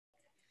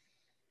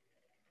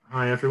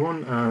Hi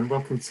everyone, and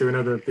welcome to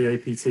another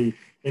BAPT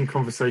in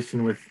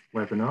Conversation with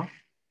webinar.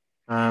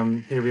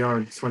 Here we are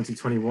in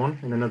 2021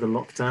 in another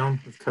lockdown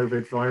with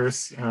COVID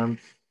virus, and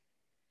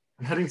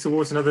heading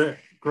towards another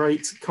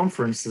great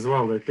conference as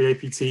well. The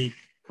BAPT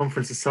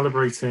conference is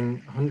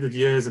celebrating 100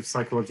 years of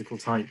psychological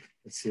type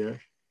this year,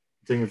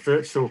 doing a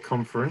virtual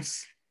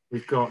conference.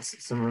 We've got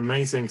some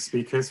amazing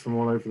speakers from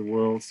all over the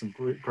world, some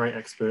great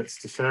experts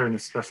to share in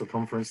this special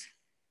conference.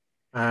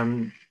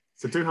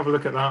 So do have a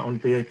look at that on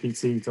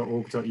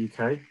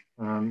bapt.org.uk.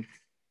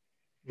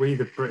 We,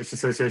 the British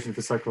Association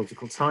for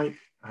Psychological Type,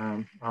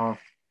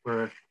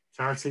 we're a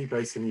charity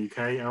based in the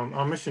UK.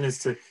 Our mission is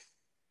to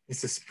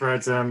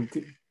spread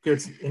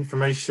good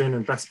information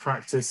and best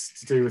practice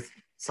to do with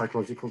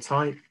psychological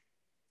type.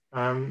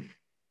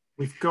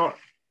 We've got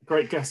a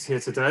great guest here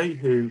today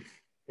who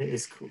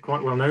is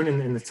quite well known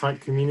in the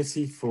type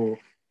community for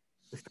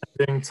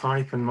defending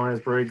type and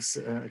Myers-Briggs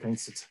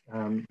against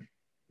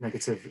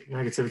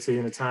negativity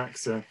and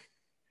attacks.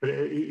 But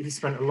he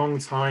spent a long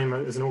time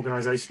as an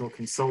organizational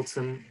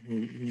consultant.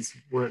 He's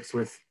worked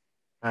with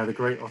the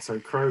great Otto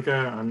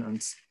Kroeger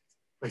and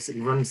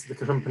basically runs the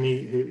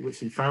company which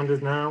he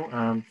founded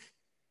now.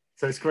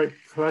 So it's a great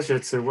pleasure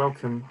to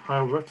welcome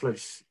Hile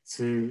Rutledge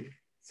to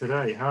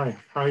today. Hi,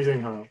 how are you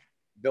doing, Hile?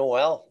 Doing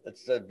well.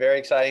 It's very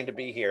exciting to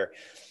be here.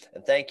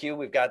 And thank you.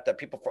 We've got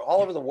people from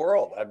all over the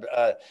world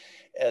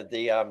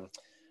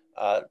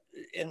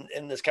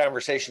in this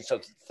conversation. So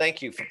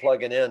thank you for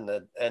plugging in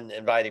and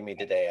inviting me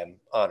today. I'm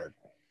honored.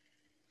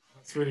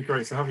 It's really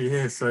great to have you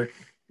here. So,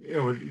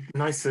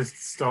 nice to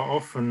start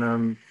off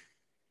and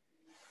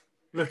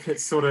look at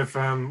sort of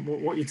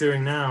what you're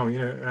doing now.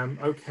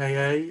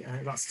 OKA,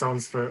 that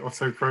stands for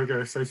Otto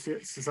Kroeger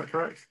Associates. Is that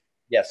correct?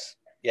 Yes.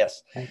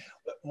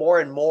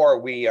 More and more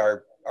we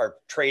are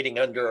trading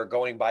under or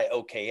going by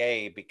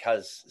OKA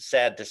because,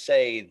 sad to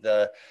say,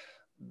 the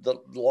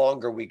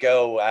longer we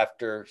go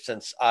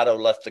since Otto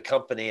left the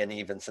company and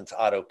even since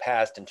Otto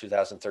passed in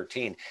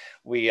 2013,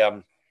 we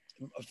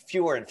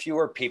fewer and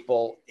fewer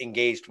people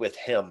engaged with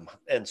him.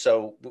 And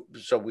so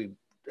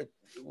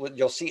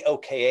you'll see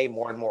OKA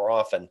more and more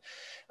often,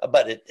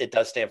 but it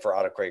does stand for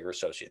Otto Kroeger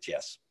Associates.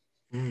 Yes.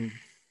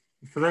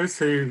 For those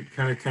who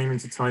kind of came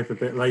into type a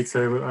bit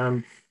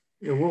later,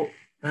 what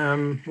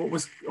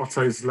was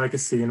Otto's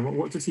legacy and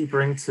what did he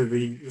bring to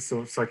the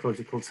sort of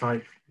psychological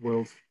type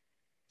world?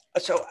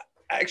 So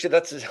actually,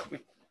 we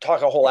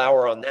talk a whole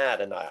hour on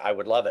that, and I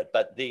would love it.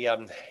 But he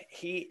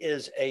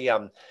is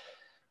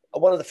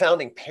one of the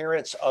founding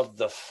parents of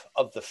the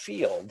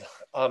field,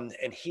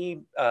 and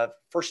he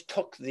first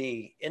took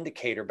the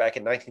indicator back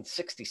in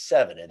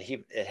 1967, and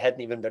it hadn't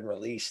even been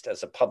released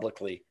as a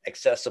publicly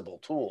accessible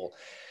tool.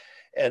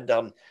 And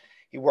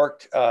he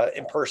worked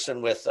in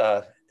person with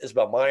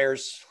Isabel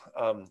Myers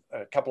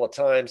a couple of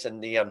times,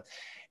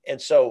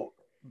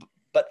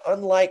 but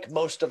unlike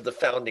most of the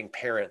founding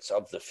parents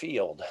of the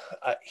field,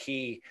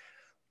 he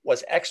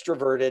was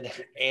extroverted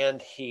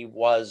and he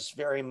was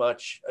very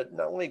much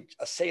not only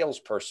a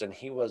salesperson,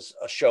 he was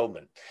a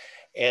showman.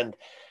 And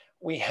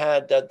we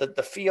had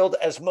the field,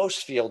 as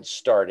most fields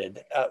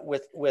started,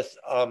 with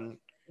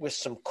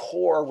some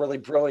core, really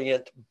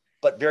brilliant,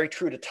 but very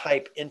true to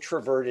type,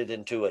 introverted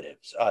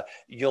intuitives,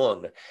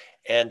 Jung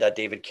and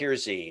David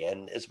Kiersey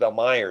and Isabel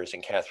Myers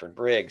and Catherine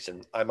Briggs.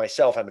 And I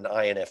myself am an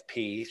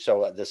INFP,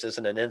 so this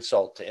isn't an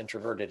insult to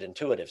introverted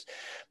intuitives,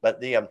 but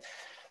they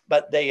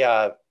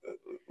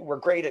were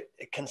great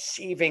at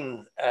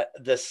conceiving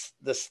this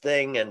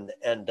thing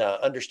and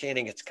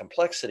understanding its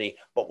complexity.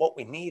 But what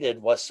we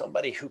needed was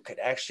somebody who could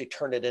actually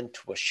turn it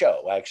into a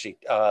show, actually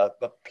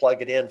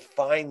plug it in,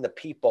 find the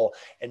people,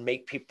 and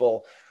make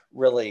people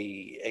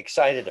really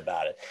excited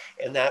about it.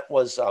 And that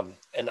was,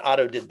 and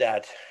Otto did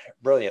that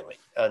brilliantly.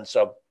 And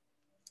so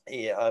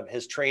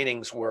his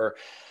trainings were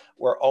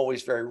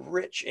always very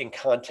rich in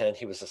content.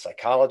 He was a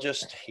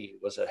psychologist. He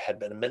had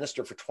been a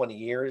minister for 20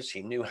 years.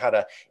 He knew how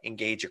to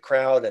engage a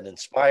crowd and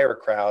inspire a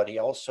crowd. He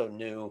also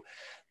knew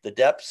the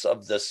depths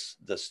of this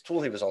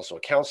tool. He was also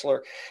a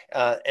counselor,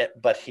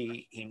 but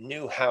he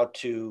knew how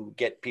to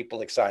get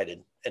people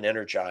excited and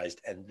energized.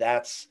 And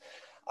that's,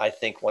 I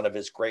think, one of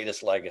his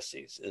greatest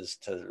legacies, is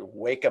to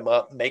wake them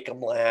up, make them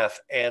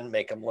laugh, and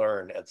make them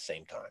learn at the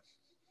same time.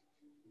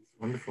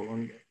 Wonderful.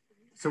 And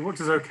so what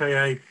does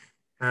OKA,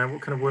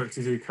 what kind of work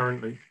do you do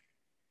currently?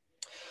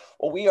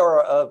 Well, we are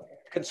a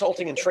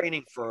consulting and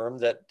training firm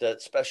that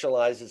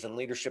specializes in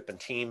leadership and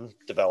team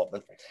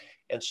development.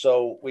 And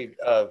so we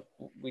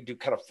do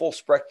kind of full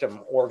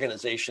spectrum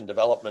organization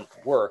development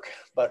work,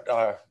 but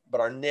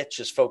our niche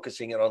is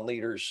focusing in on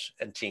leaders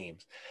and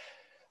teams.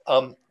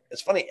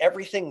 It's funny,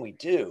 everything we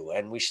do,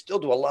 and we still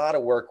do a lot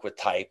of work with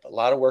type, a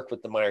lot of work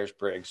with the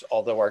Myers-Briggs,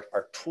 although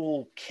our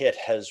toolkit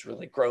has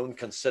really grown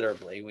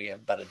considerably. We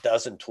have about a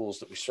dozen tools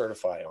that we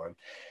certify on.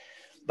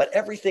 But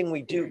everything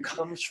we do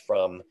comes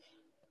from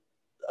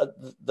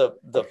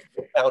the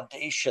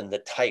foundation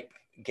that type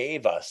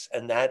gave us,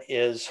 and that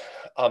is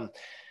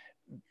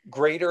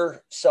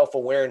greater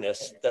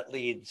self-awareness that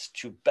leads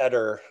to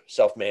better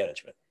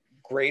self-management.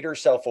 Greater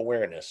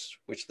self-awareness,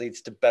 which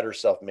leads to better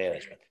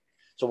self-management.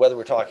 So whether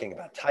we're talking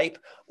about type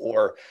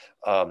or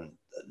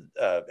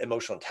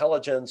emotional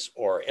intelligence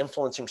or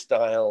influencing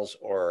styles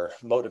or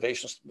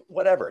motivations,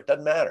 whatever, it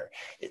doesn't matter.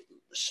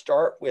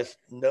 Start with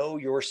know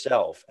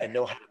yourself and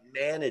know how to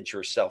manage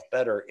yourself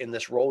better in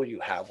this role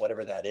you have,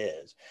 whatever that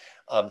is.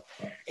 And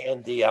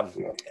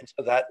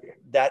so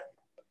that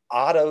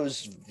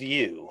Otto's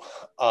view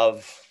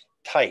of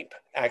type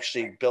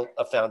actually built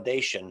a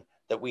foundation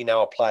that we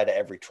now apply to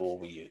every tool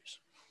we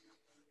use.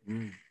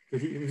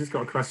 We just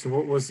got a question.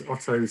 What was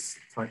Otto's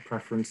type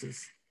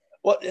preferences?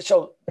 Well,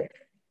 so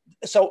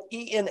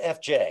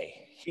ENFJ,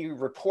 he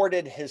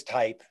reported his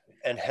type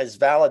and has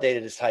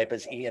validated his type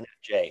as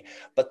ENFJ.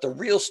 But the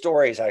real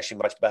story is actually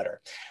much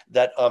better.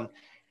 That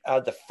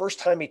the first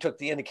time he took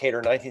the indicator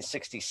in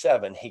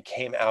 1967, he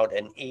came out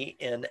an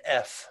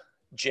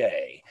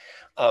ENFJ.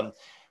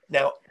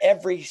 Now,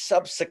 every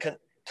subsequent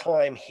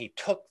time he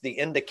took the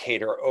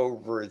indicator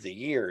over the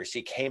years,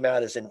 he came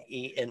out as an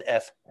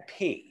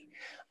ENFP.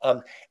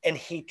 And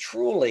he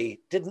truly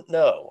didn't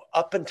know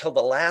up until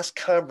the last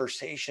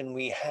conversation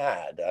we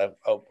had a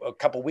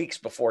couple weeks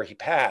before he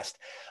passed.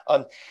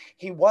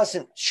 He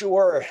wasn't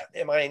sure,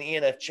 am I an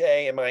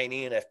ENFJ? Am I an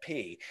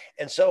ENFP?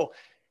 And so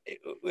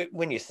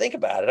when you think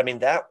about it, I mean,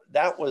 that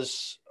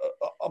was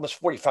almost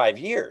 45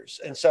 years.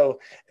 And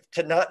so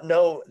to not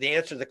know the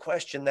answer to the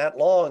question that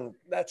long,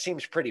 that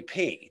seems pretty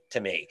P to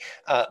me.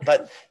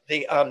 But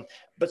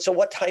so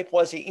what type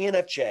was he?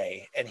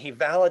 ENFJ, and he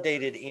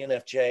validated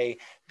ENFJ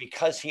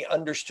because he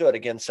understood,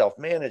 again,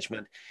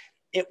 self-management.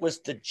 It was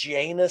the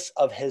Janus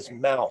of his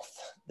mouth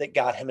that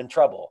got him in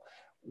trouble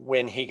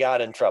when he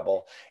got in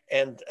trouble.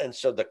 And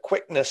so the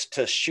quickness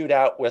to shoot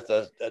out with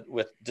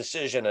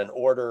decision and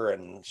order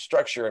and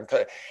structure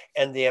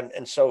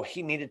and so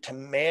he needed to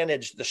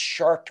manage the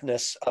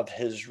sharpness of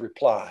his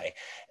reply.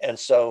 And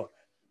so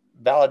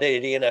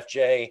validated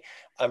ENFJ,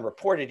 I'm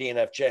reported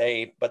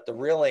ENFJ, but the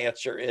real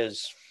answer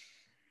is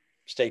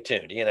stay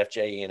tuned,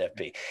 ENFJ,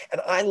 ENFP.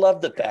 And I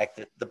love the fact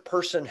that the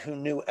person who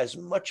knew as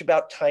much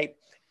about type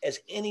as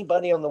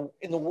anybody in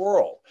the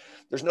world,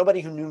 there's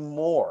nobody who knew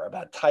more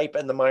about type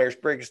and the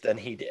Myers-Briggs than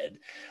he did.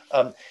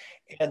 So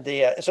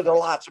there are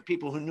lots of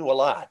people who knew a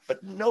lot,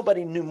 but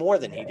nobody knew more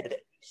than he did.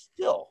 He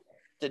still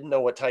didn't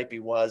know what type he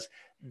was.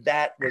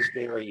 That was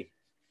very,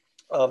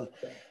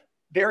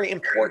 very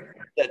important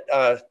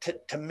that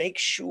to make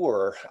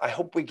sure, I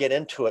hope we get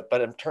into it,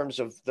 but in terms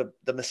of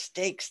the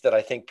mistakes that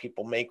I think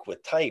people make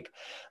with type,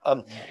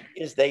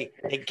 is they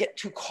get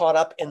too caught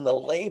up in the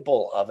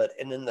label of it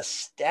and in the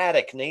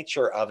static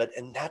nature of it.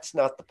 And that's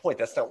not the point.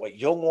 That's not what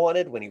Jung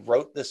wanted when he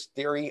wrote this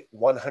theory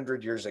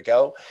 100 years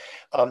ago.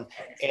 And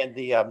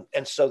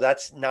so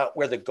that's not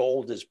where the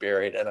gold is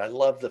buried. And I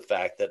love the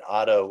fact that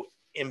Otto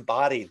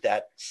embodied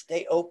that.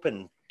 Stay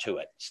open to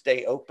it.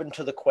 Stay open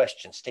to the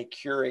question. Stay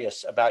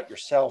curious about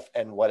yourself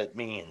and what it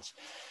means.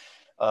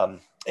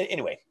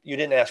 Anyway, you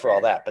didn't ask for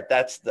all that, but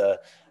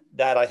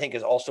that I think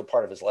is also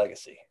part of his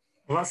legacy.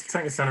 Well, that's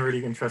taking us down a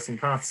really interesting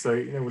path. So,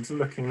 we're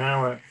looking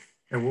now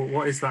at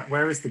what is that?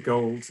 Where is the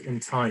gold in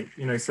type?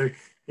 So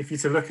if you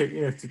to look at,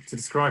 to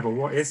describe, well,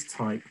 what is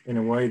type in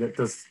a way that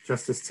does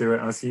justice to it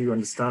as you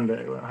understand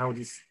it? How would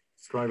you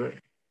describe it?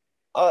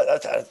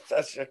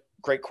 That's a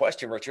great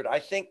question, Richard. I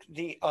think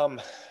the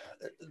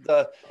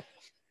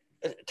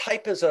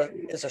type is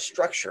a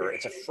structure,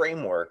 it's a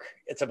framework,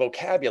 it's a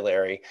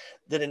vocabulary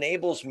that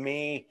enables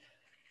me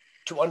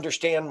to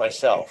understand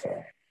myself.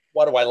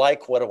 What do I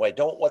like? What do I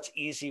don't? What's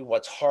easy?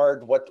 What's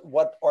hard? What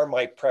are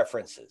my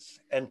preferences?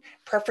 And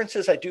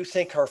preferences, I do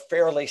think, are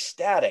fairly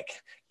static.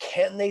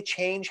 Can they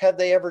change? Have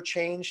they ever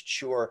changed?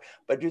 Sure.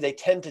 But do they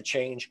tend to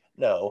change?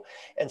 No.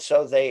 And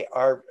so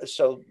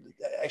so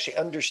actually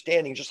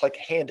understanding, just like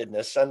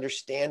handedness,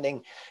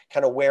 understanding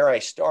kind of where I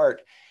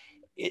start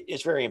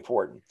is very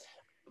important.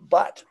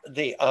 But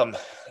that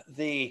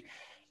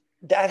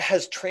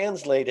has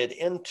translated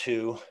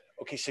into,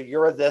 okay, so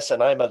you're a this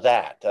and I'm a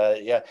that.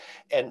 Yeah.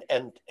 And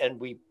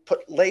we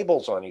put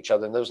labels on each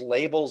other, and those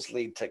labels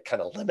lead to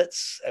kind of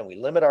limits, and we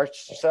limit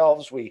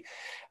ourselves.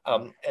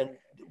 And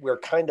we're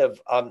kind of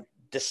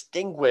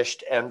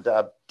distinguished and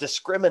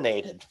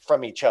discriminated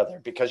from each other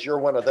because you're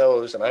one of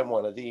those and I'm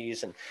one of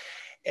these.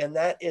 And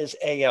that is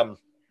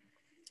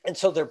and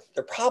so there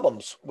are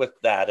problems with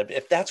that.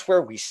 If that's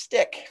where we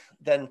stick,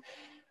 then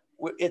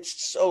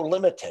it's so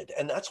limited.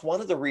 And that's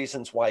one of the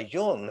reasons why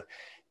Jung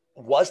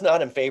was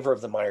not in favor of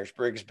the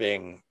Myers-Briggs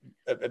being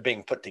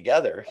put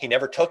together. He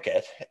never took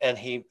it, and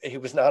he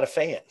was not a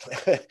fan.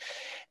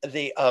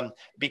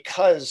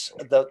 Because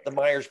the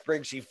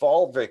Myers-Briggs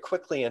evolved very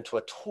quickly into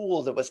a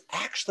tool that was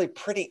actually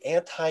pretty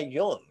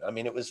anti-Jung. I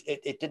mean,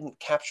 it didn't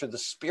capture the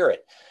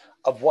spirit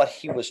of what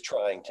he was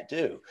trying to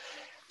do.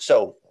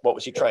 So what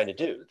was he trying to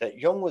do? That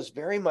Jung was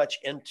very much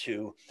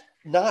into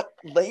not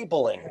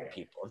labeling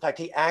people. In fact,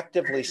 he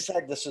actively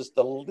said, this is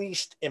the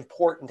least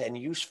important and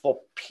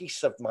useful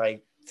piece of my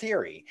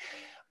theory.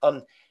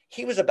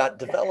 He was about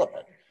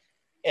development.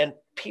 And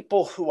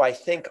people who I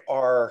think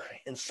are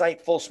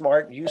insightful,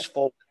 smart,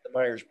 useful, the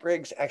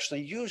Myers-Briggs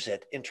actually use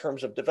it in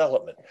terms of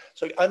development.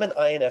 So I'm an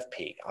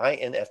INFP.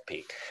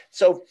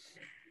 So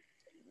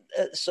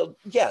So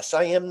yes,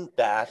 I am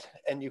that,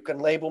 and you can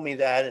label me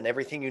that, and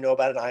everything you know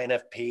about an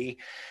INFP,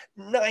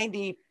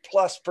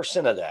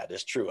 90+% of that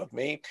is true of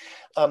me.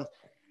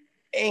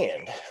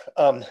 And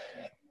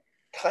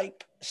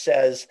type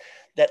says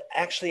that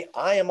actually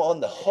I am on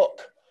the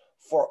hook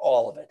for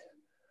all of it.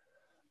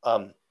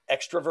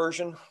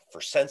 Extroversion,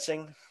 for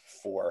sensing,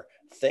 for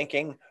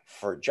thinking,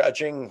 for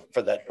judging,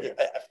 for that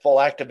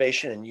full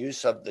activation and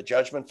use of the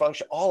judgment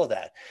function, all of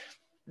that.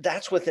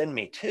 That's within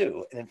me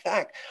too. And in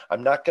fact,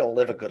 I'm not going to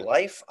live a good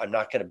life. I'm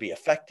not going to be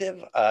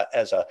effective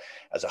as a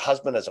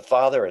husband, as a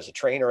father, as a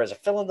trainer, as a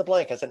fill in the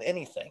blank, as an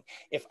anything,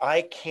 if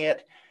I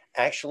can't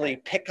actually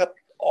pick up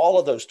all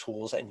of those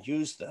tools and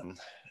use them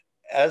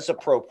as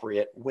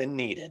appropriate when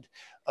needed.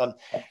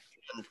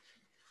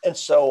 And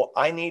so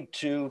I need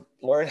to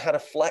learn how to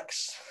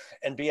flex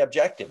and be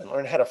objective, and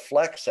learn how to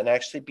flex and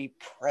actually be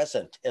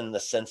present in the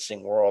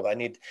sensing world. I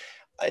need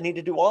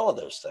to do all of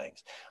those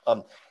things.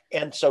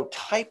 And so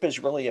type is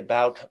really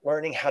about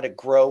learning how to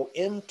grow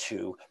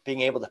into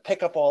being able to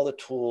pick up all the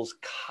tools,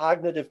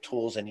 cognitive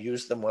tools, and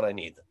use them when I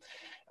need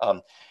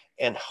them.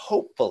 And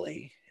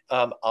hopefully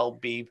I'll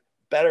be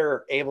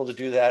better able to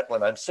do that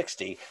when I'm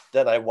 60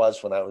 than I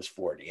was when I was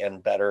 40,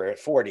 and better at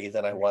 40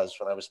 than I was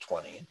when I was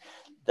 20. And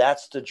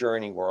that's the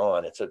journey we're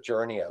on. It's a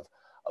journey of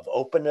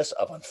openness,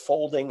 of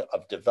unfolding,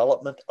 of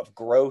development, of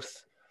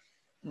growth,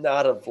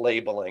 not of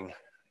labeling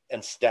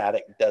and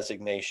static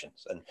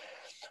designations. And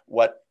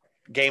what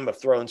Game of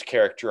Thrones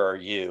character are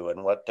you?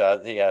 And what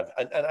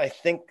and I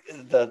think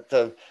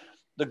the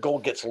goal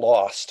gets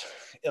lost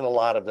in a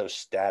lot of those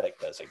static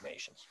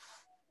designations.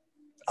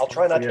 I'll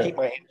try not to keep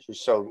my answers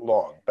so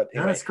long, but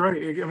anyway. No, that's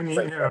great. I mean,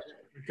 you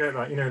get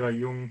that, like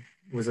Jung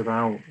was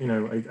about,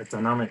 a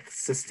dynamic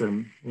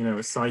system,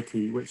 a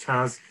psyche, which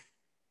has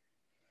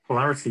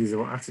polarities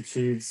or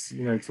attitudes,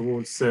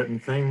 towards certain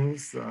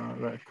things that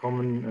are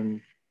common.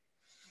 And,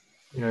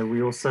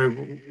 we also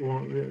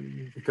want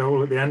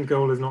the end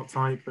goal is not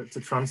type, but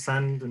to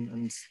transcend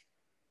and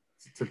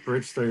to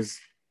bridge those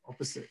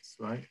opposites,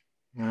 right?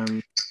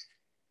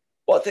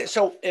 Well,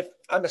 so if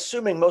I'm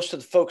assuming most of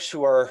the folks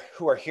who are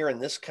hearing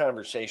this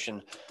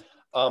conversation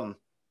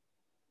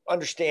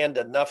understand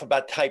enough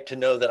about type to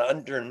know that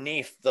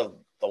underneath the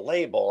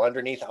label,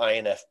 underneath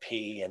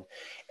INFP, and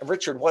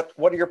Richard, what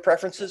are your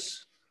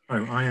preferences? Oh,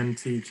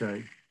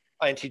 INTJ.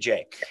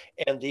 INTJ,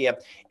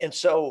 and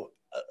so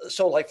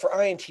like for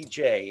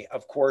INTJ,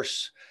 of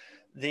course,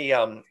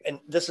 and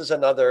this is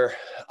another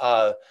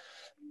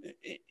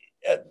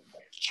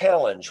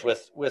challenge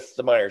with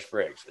the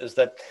Myers-Briggs, is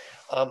that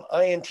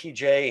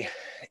INTJ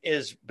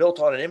is built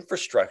on an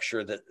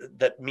infrastructure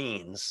that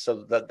means,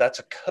 so that's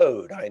a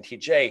code,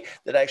 INTJ,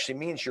 that actually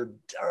means your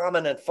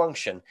dominant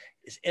function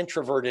is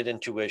introverted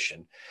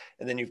intuition,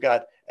 and then you've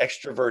got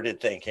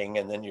extroverted thinking,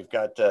 and then you've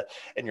got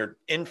and your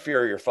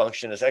inferior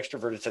function is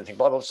extroverted thinking,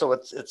 blah blah. So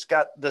it's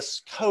got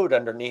this code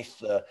underneath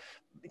the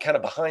kind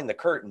of behind the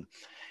curtain.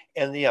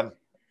 And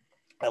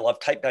I love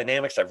type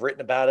dynamics. I've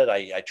written about it.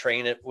 I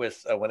train it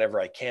with whenever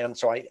I can.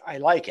 So I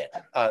like it.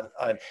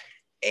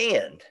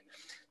 And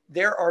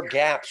there are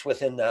gaps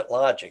within that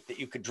logic that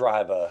you could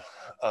drive a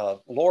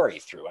lorry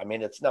through. I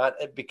mean, it's not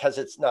because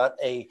it's not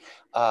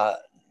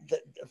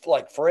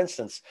like, for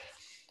instance,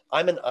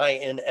 I'm an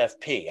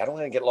INFP. I don't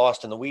want to get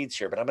lost in the weeds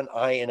here, but I'm an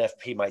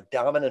INFP. My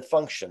dominant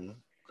function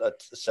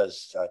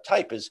says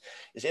type is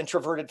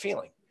introverted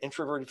feeling.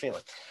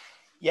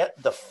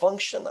 Yet the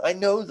function, I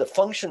know the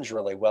functions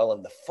really well,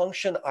 and the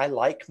function I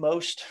like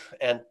most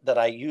and that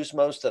I use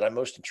most, that I'm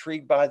most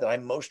intrigued by, that I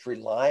most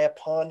rely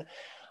upon,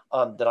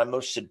 that I'm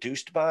most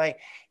seduced by,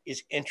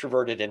 is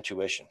introverted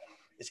intuition.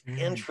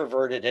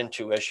 Introverted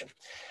intuition.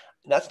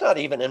 And that's not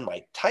even in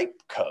my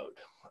type code.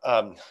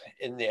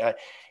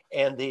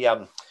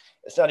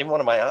 It's not even one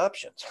of my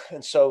options.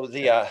 And so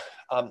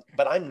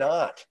but I'm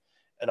not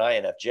an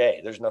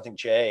INFJ. There's nothing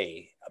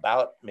J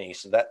about me.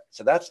 So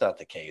that's not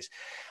the case.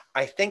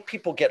 I think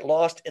people get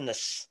lost in the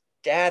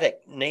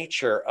static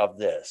nature of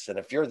this. And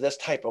if you're this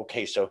type,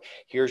 okay, so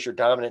here's your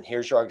dominant,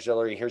 here's your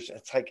auxiliary,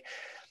 it's like,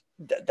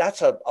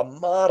 that's a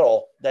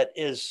model that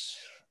is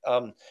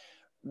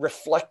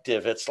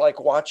reflective. It's like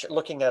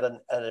looking at an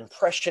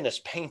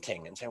impressionist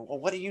painting and saying, well,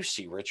 what do you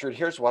see, Richard?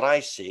 Here's what I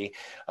see.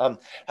 How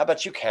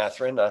about you,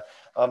 Catherine?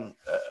 How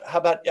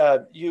about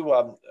you,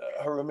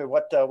 Harumi?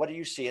 What do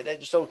you see?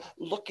 And so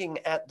looking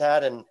at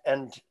that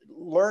and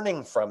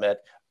learning from it,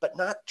 but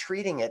not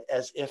treating it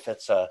as if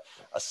it's a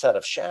set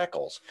of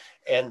shackles.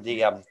 And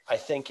I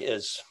think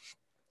is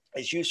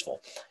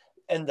useful.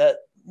 And that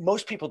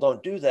most people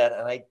don't do that.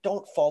 And I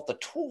don't fault the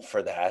tool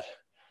for that.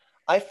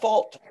 I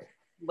fault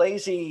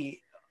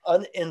lazy,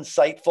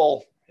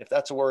 uninsightful, if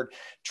that's a word,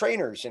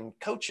 trainers and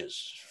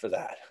coaches for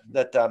that.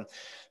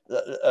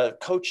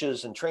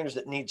 Coaches and trainers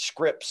that need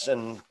scripts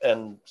and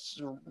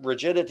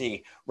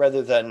rigidity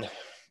rather than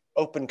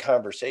open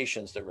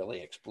conversations that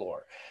really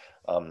explore.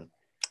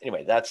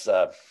 Anyway, that's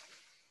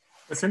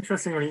it's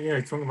interesting when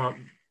you talking about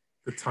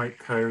the type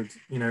code,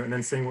 and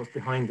then seeing what's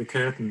behind the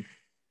curtain.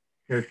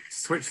 To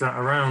switch that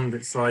around,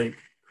 it's like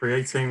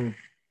creating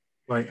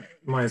like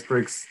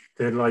Myers-Briggs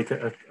did like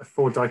a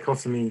four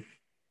dichotomy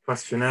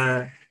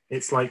questionnaire.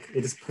 It's like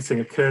it is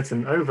putting a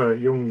curtain over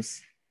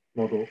Jung's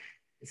model.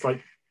 It's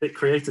like it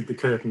created the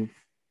curtain,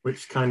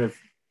 which kind of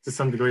to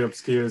some degree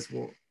obscures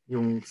what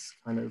Jung's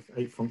kind of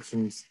eight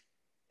functions.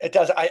 It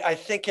does. I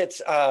think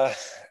it's.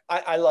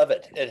 I love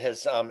it. It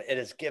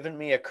has given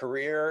me a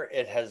career.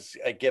 It has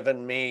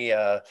given me.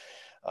 I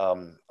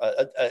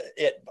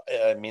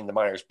mean, the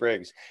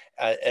Myers-Briggs,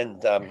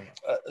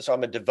 so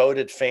I'm a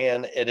devoted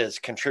fan. It has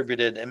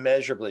contributed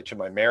immeasurably to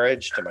my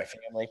marriage, to my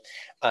family,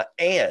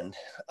 and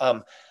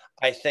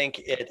I think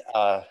it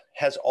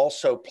has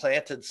also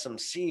planted some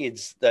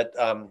seeds that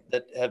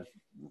that have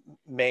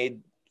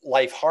made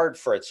life hard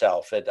for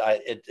itself.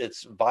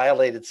 It's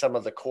violated some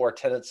of the core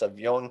tenets of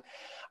Jung.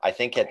 I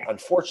think it,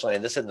 unfortunately,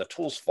 and this isn't the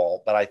tool's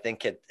fault, but I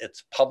think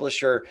its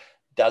publisher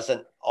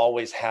doesn't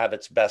always have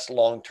its best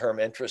long-term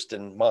interest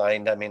in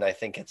mind. I mean, I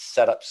think it's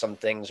set up some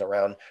things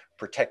around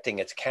protecting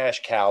its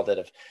cash cow that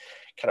have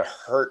kind of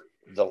hurt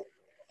the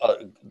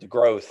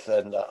growth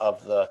and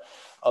of the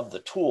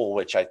tool,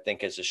 which I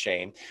think is a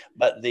shame.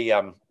 But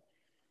I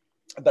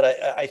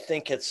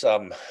think it's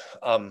a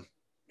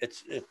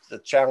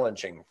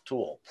challenging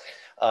tool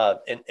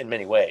in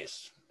many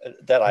ways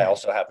that I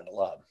also happen to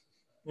love.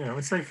 Yeah, I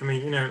would say for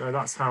me,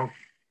 that's how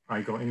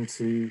I got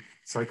into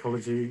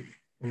psychology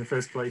in the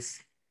first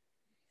place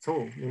at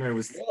all.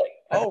 Was really?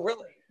 Oh,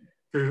 really?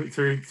 Through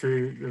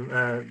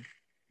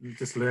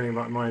just learning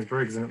about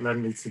Myers-Briggs, and it led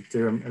me to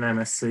do an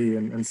MSc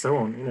and so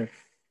on.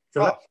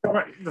 So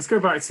let's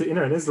go back to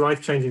it is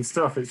life-changing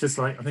stuff. It's just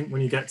like I think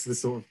when you get to the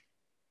sort of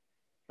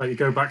like you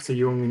go back to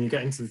Jung and you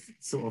get into the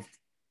sort of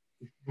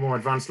more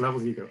advanced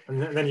levels, you go,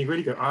 and then you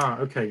really go,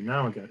 okay,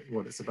 now I get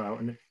what it's about,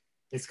 and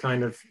it's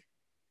kind of.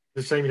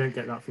 It's a shame you don't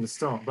get that from the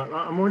start, but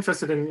I'm more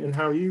interested in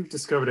how you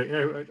discovered it.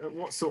 At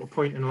what sort of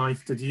point in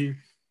life did you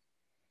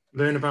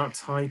learn about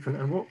type,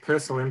 and what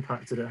personal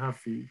impact did it have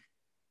for you?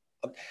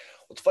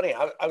 It's funny.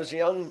 I was a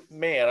young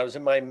man. I was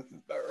in my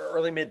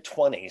early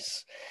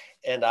mid-20s,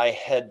 and I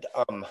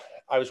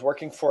was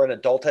working for an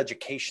adult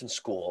education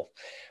school,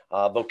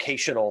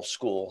 vocational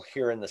school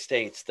here in the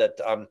States that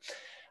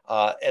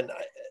and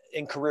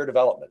in career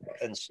development,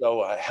 and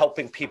so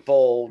helping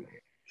people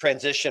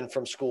transition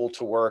from school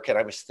to work. And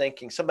I was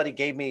thinking, somebody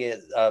gave me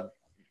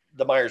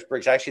the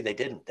Myers-Briggs. Actually, they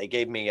didn't. They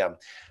gave me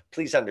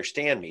Please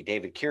Understand Me,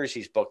 David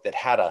Kiersey's book that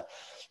had a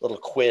little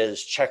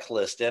quiz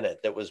checklist in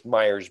it that was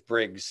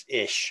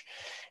Myers-Briggs-ish.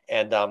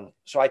 And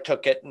so I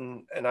took it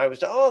and I was,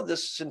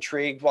 this is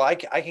intrigued. Well, I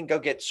can go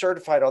get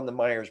certified on the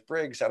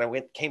Myers-Briggs. And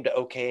I came to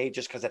OKA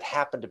just because it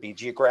happened to be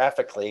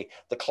geographically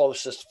the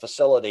closest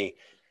facility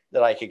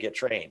that I could get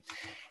trained.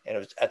 And it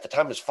was, at the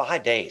time, it was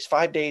 5 days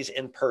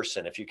in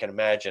person. If you can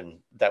imagine,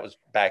 that was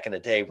back in the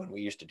day when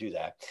we used to do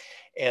that.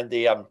 And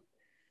and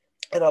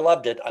I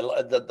loved it.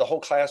 The whole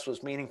class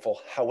was meaningful.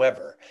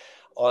 However,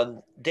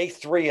 on day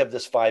 3 of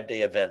this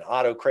 5-day event,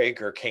 Otto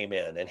Kroeger came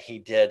in and he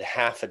did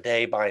half a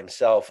day by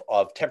himself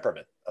of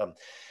temperament.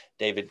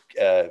 David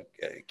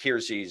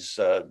Kiersey's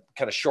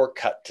kind of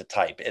shortcut to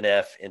type,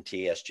 NF,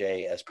 NT,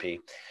 SJ, SP.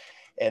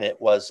 And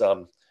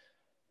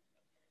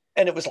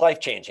it was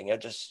life-changing.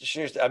 It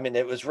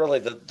was really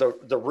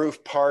the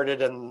roof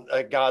parted and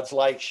God's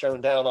light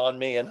shone down on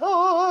me and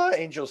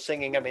angels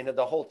singing. I mean, it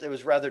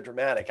was rather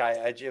dramatic.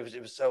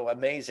 It was so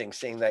amazing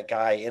seeing that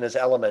guy in his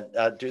element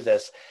do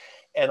this.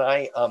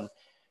 And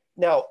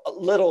now a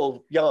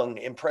little young,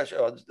 I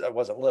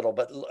wasn't little,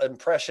 but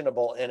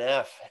impressionable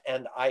NF.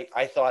 And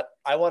I thought,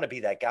 I want to be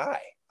that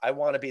guy. I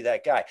want to be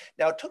that guy.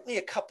 Now, it took me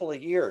a couple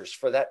of years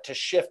for that to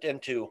shift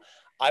into,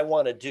 I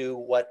want to do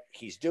what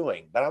he's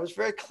doing. But I was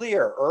very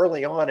clear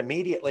early on,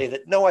 immediately,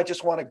 that no, I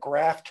just want to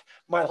graft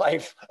my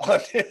life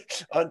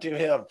onto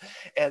him.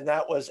 And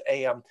that was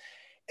and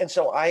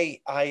so I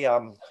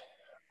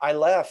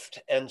left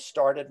and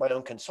started my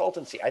own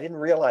consultancy. I didn't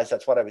realize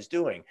that's what I was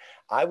doing.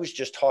 I was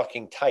just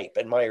talking type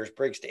and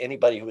Myers-Briggs to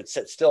anybody who would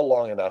sit still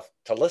long enough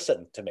to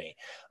listen to me.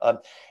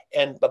 But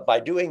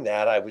by doing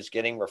that, I was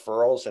getting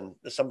referrals and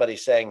somebody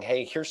saying,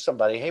 hey, here's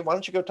somebody, hey, why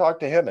don't you go talk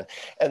to him?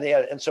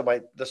 And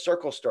so the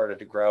circle started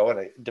to grow, and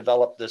I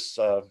developed this,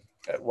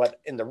 what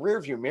in the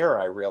rearview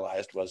mirror I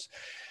realized was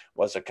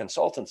a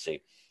consultancy.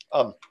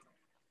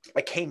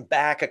 I came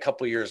back a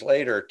couple of years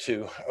later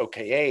to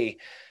OKA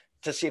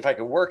to see if I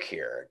could work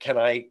here. Can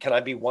I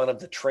be one of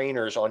the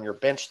trainers on your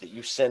bench that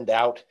you send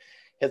out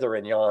hither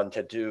and yon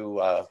to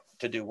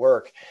do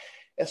work?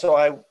 And so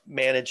I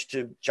managed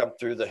to jump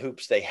through the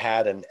hoops they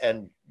had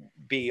and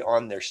be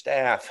on their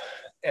staff.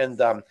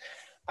 And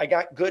I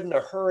got good in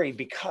a hurry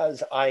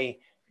because they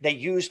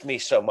used me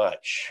so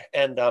much.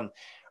 And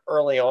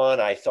early on,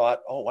 I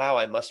thought, oh, wow,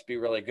 I must be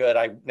really good.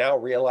 I now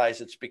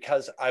realize it's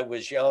because I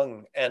was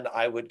young and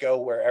I would go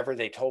wherever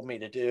they told me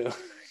to do,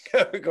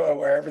 go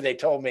wherever they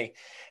told me,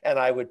 and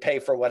I would pay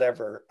for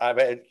whatever, I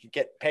would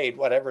get paid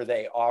whatever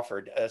they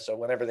offered. So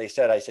whenever they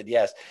said, I said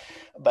yes.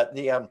 But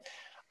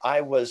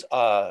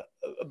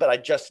but I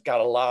just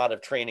got a lot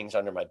of trainings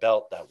under my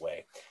belt that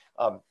way.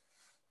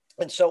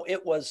 And so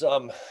it was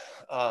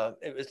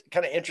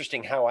kind of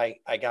interesting how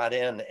I got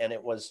in, and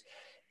it was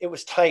it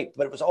was type,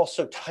 but it was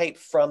also type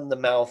from the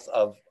mouth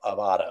of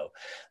Otto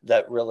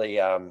that really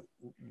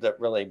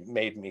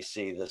made me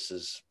see this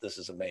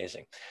is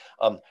amazing.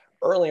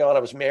 Early on, I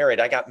was married.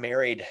 I got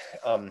married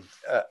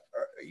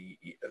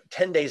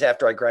 10 days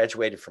after I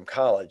graduated from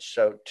college.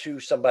 So to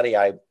somebody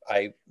I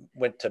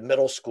went to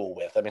middle school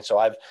with. I mean, so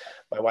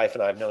my wife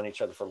and I have known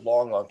each other for a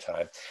long, long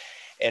time.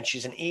 And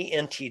she's an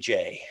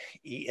ENTJ.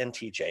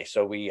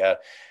 So we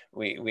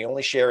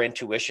only share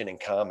intuition in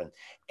common.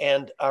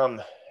 And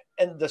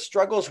the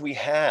struggles we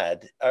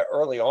had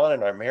early on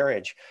in our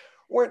marriage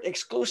weren't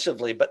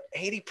exclusively, but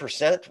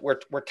 80%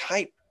 were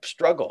type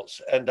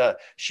struggles. And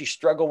she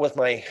struggled with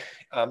my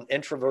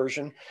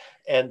introversion,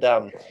 and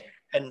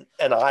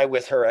I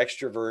with her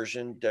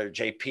extroversion, the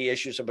JP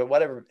issues, but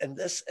whatever. And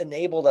this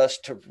enabled us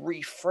to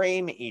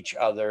reframe each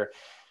other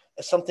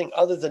as something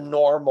other than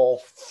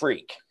normal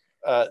freak.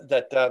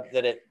 That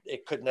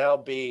it could now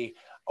be,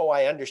 oh,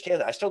 I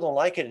understand that. I still don't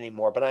like it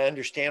anymore, but I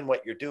understand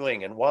what you're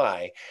doing and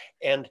why.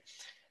 And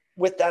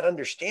with that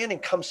understanding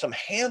comes some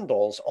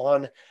handles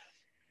on,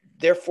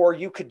 therefore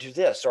you could do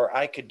this or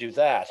I could do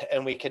that,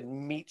 and we could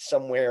meet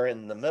somewhere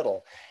in the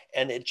middle.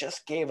 And it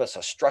just gave us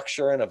a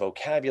structure and a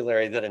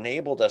vocabulary that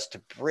enabled us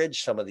to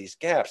bridge some of these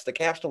gaps. The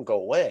gaps don't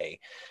go away,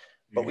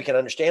 but we can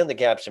understand the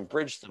gaps and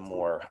bridge them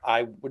more.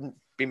 I wouldn't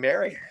be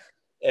married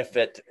if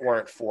it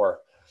weren't for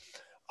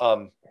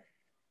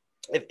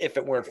if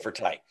it weren't for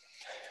type.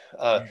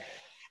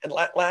 And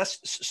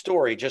last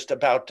story, just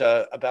about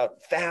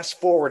fast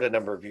forward a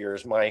number of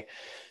years. My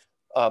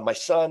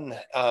son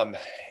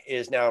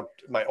is now,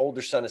 my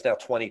older son is now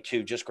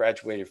 22, just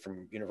graduated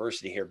from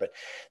university here. But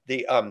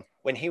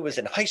when he was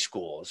in high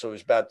school, so he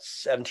was about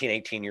 17,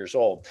 18 years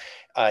old,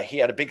 he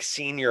had a big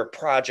senior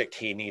project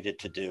he needed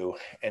to do.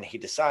 And he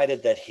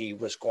decided that he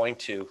was going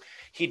to,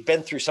 he'd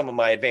been through some of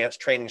my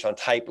advanced trainings on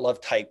type,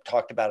 loved type,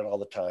 talked about it all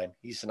the time.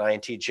 He's an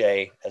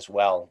INTJ as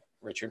well,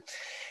 Richard.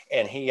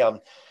 And he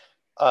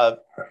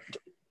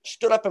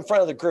stood up in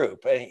front of the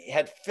group, and he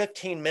had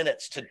 15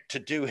 minutes to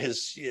do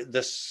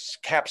this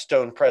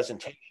capstone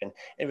presentation. And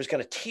he was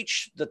going to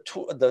teach the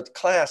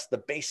class the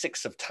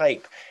basics of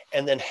type,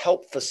 and then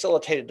help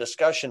facilitate a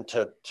discussion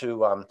to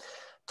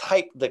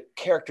type the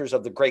characters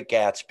of The Great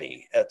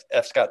Gatsby,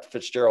 F. Scott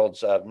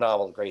Fitzgerald's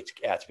novel, The Great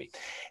Gatsby.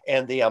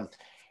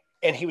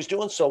 And he was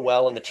doing so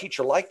well, and the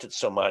teacher liked it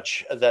so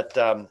much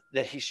that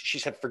she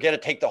said, forget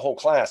it, take the whole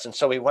class. And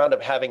so we wound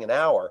up having an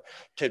hour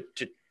to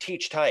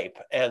teach type,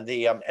 and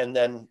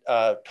then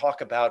talk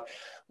about,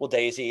 well,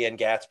 Daisy and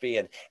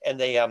Gatsby,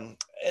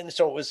 and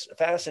so it was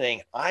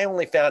fascinating. I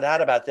only found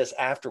out about this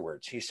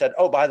afterwards. He said,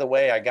 oh, by the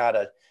way, I got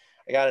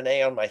an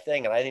A on my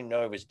thing, and I didn't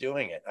know I was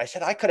doing it. I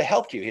said, I could have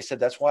helped you. He said,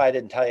 that's why I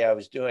didn't tell you I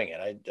was doing it.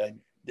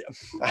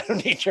 I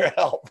don't need your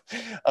help.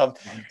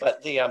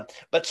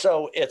 But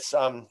so it's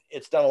done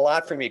a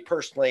lot for me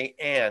personally,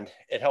 and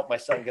it helped my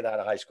son get out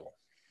of high school.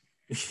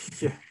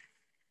 Yeah,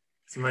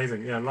 it's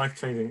amazing. Yeah, life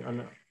changing.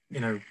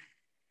 And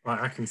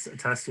I can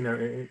attest.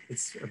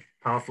 It's a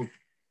powerful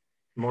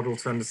model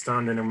to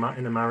understand in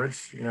a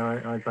marriage.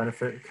 I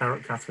benefit.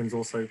 Catherine's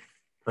also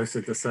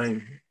posted the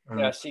same.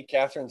 Yeah, see,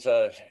 Catherine's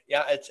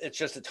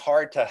it's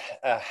hard to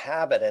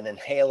have it and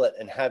inhale it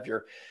and have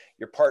your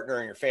partner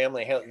and your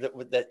family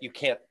that you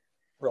can't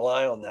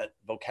rely on that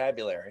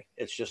vocabulary.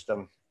 It's just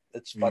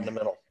it's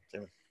fundamental.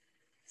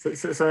 So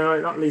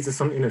that leads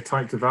us on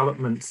type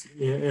development.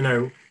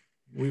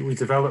 We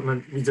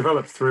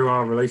develop through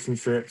our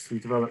relationships. We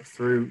develop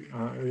through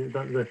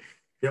the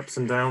ups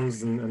and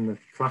downs and the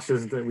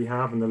clashes that we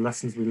have and the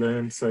lessons we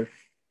learn. So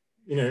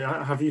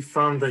have you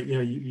found that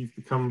you've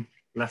become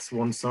less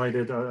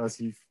one-sided as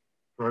you've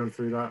grown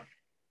through that?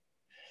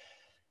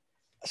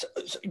 So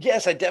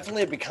yes, I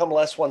definitely have become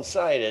less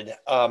one-sided.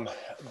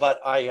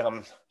 But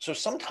so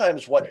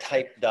sometimes what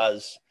type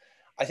does,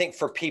 I think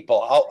for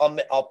people,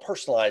 I'll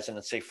personalize it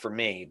and say for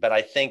me, but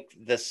I think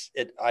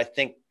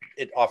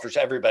it offers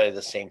everybody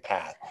the same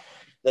path.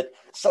 That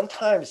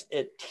sometimes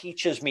it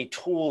teaches me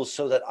tools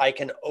so that I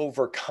can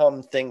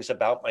overcome things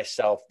about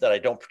myself that I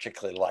don't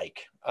particularly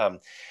like. And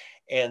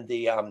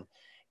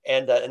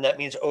that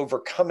means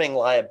overcoming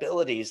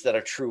liabilities that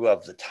are true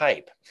of the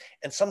type.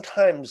 And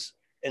sometimes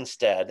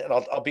instead, and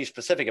I'll be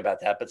specific about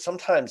that, but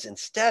sometimes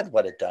instead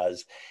what it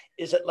does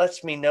is it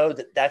lets me know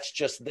that that's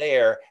just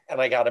there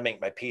and I got to make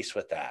my peace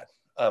with that.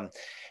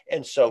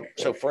 And so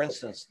for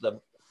instance,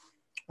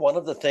 one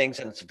of the things,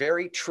 and it's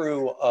very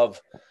true of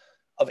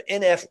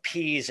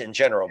NFPs in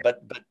general,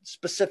 but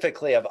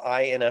specifically of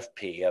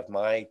INFP, of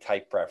my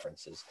type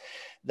preferences,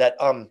 that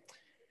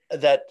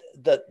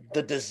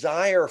the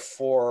desire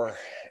for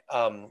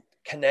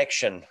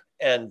connection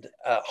and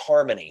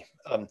harmony,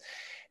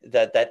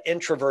 that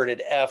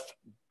introverted F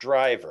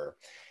driver,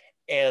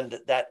 and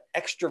that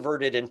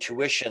extroverted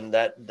intuition,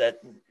 that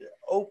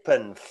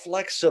open,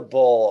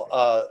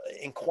 flexible,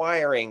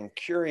 inquiring,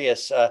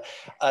 curious,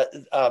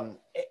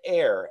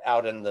 air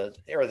out in the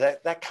air,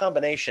 that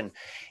combination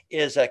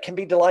is can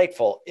be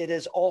delightful. It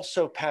is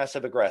also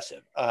passive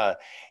aggressive,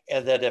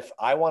 and that if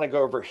I want to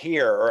go over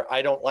here or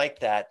I don't like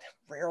that,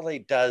 rarely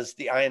does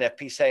the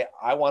INFP say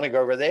I want to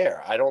go over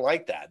there. I don't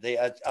like that.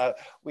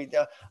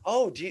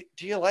 Oh, do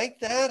you like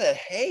that?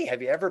 Hey,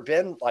 have you ever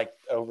been like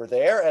over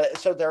there?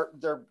 So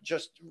they're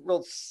just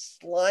real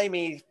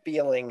slimy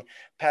feeling,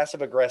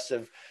 passive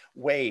aggressive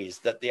ways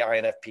that the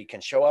INFP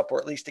can show up, or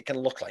at least it can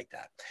look like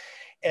that.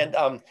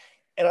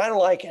 And I don't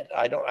like it.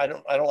 I don't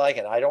like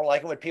it. I don't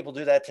like it when people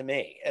do that to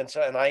me. And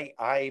so, and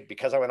I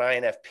because I'm an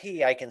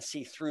INFP, I can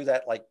see through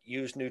that, like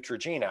use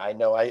Neutrogena. I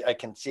know I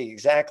can see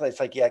exactly. It's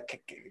like, yeah,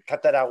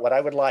 cut that out. What I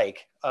would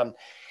like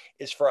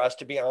is for us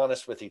to be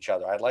honest with each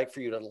other. I'd like for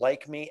you to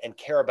like me and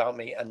care about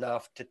me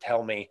enough to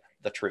tell me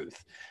the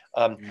truth.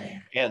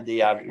 And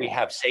we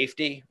have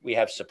safety, we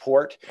have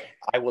support.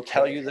 I will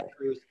tell you the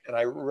truth, and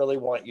I really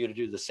want you to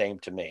do the same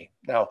to me.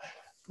 Now,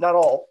 not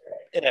all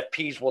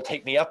NFPs will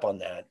take me up on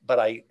that, but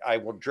I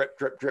will drip,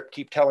 drip, drip,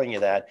 keep telling you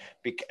that.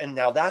 And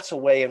now that's a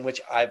way in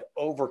which I've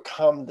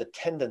overcome the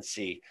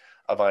tendency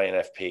of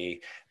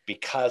INFP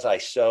because I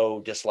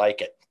so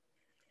dislike it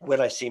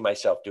when I see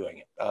myself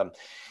doing it.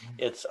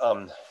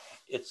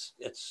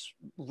 It's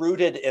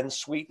rooted in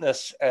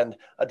sweetness and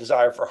a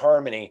desire for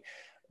harmony,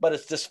 but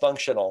it's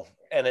dysfunctional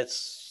and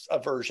it's a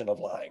version of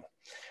lying.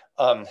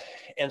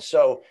 And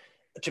so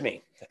to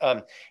me,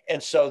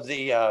 and so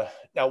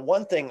now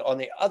one thing on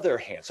the other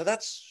hand, so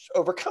that's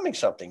overcoming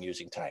something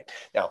using type.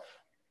 Now,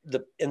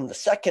 in the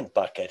second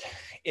bucket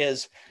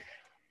is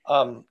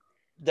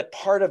the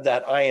part of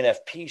that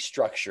INFP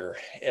structure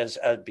is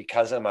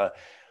because I'm a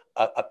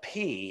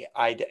P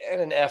and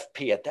an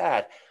FP at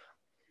that,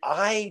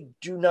 I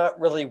do not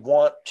really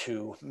want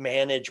to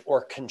manage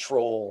or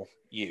control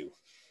you.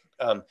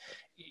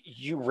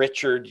 You,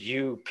 Richard,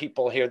 you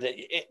people here,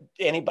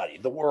 anybody,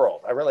 the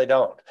world. I really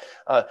don't.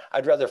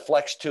 I'd rather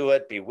flex to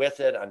it, be with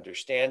it,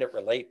 understand it,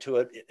 relate to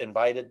it,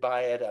 invited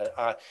by it.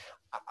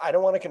 I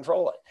don't want to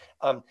control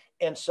it.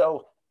 And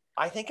so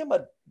I think I'm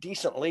a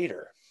decent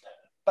leader,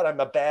 but I'm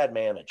a bad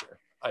manager.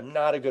 I'm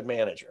not a good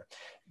manager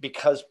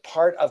because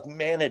part of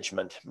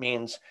management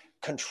means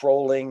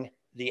controlling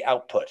the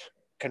output,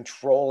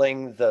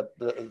 controlling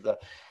the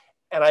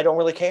and I don't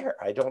really care.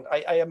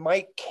 I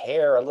might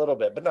care a little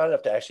bit, but not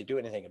enough to actually do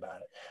anything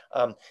about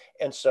it.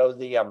 And so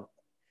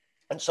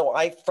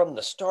I, from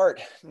the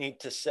start, need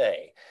to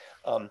say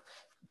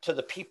to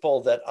the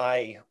people that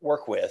I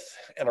work with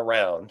and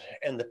around,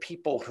 and the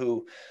people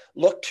who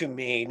look to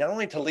me, not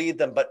only to lead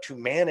them, but to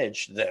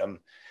manage them,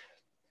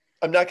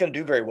 I'm not going to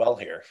do very well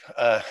here.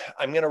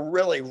 I'm going to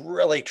really,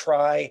 really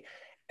try,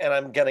 and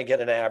I'm going to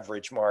get an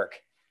average mark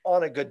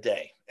on a good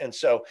day. And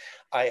so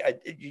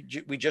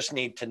we just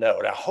need to know.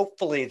 Now,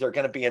 hopefully there are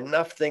going to be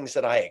enough things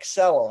that I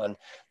excel on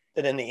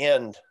that in the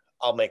end,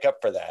 I'll make up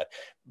for that.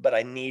 But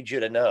I need you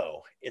to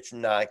know it's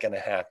not going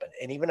to happen.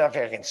 And even if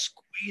I can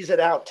squeeze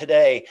it out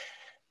today,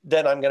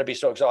 then I'm going to be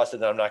so exhausted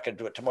that I'm not going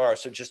to do it tomorrow.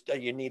 So just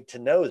you need to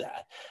know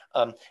that.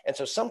 And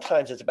so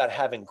sometimes it's about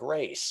having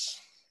grace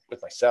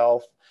with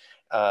myself,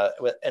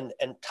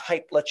 and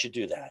type lets you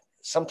do that.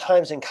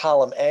 Sometimes in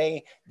column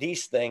A,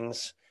 these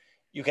things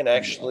you can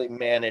actually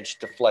manage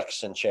to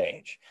flex and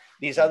change.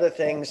 These other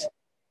things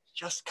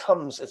just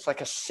comes, it's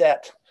like a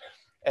set.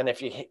 And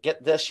if you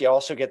get this, you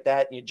also get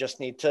that. And you just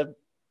need to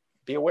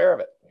be aware of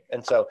it.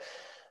 And so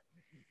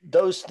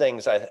those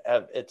things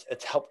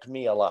it's helped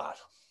me a lot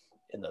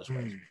in those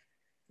ways.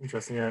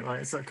 Interesting. Yeah.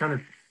 Like it's a kind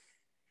of,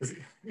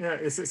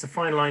 it's a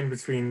fine line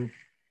between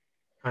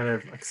kind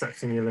of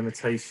accepting your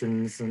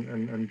limitations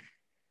and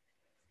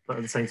but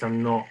at the same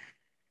time, not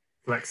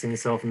flexing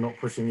yourself and not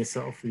pushing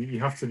yourself. You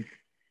have to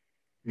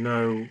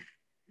know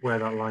where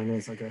that line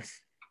is, I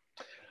guess.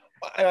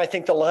 And I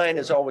think the line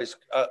is always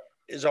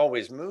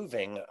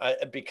moving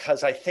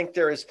because I think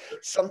there is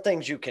some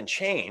things you can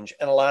change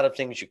and a lot of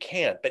things you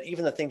can't. But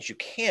even the things you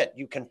can't,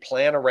 you can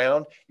plan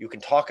around, you can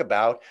talk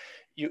about,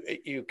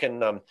 you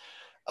can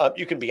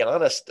be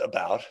honest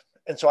about.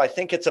 And so I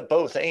think it's a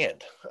both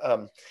and.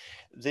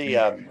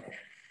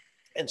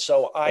 And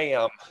so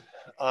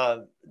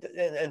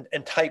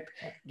and type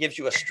gives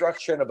you a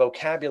structure and a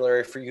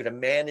vocabulary for you to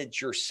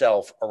manage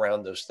yourself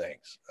around those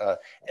things,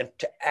 and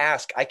to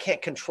ask. I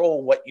can't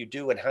control what you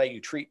do and how you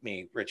treat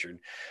me, Richard,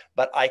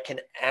 but I can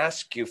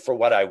ask you for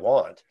what I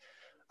want.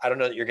 I don't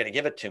know that you're going to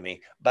give it to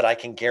me, but I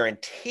can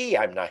guarantee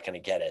I'm not going to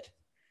get it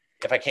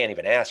if I can't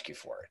even ask you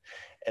for it.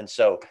 And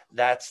so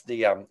that's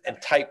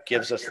and type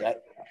gives us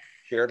that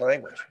shared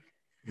language.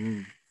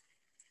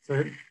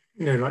 So,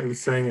 like you were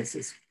saying,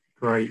 it's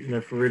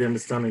great, for really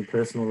understanding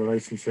personal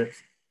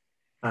relationships.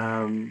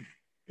 And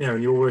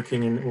you're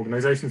working in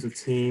organizations with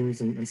teams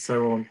and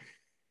so on.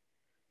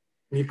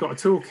 And you've got a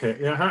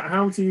toolkit.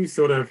 How do you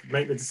sort of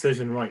make the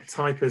decision, right,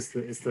 type is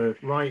the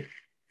right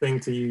thing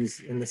to use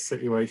in this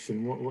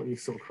situation? What are your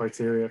sort of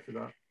criteria for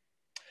that?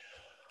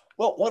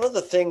 Well, one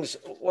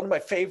of my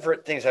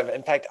favorite things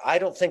in fact, I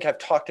don't think I've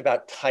talked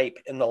about type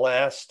in the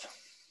last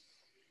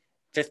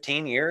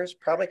 15 years,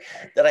 probably,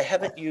 that I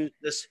haven't used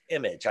this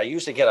image. I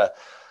usually get a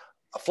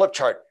flip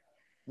chart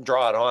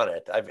draw it on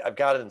it. I've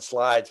got it in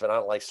slides, but I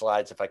don't like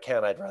slides. If I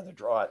can, I'd rather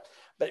draw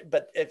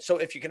it. So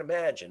if you can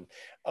imagine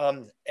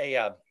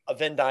a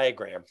Venn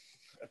diagram,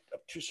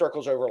 two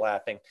circles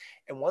overlapping,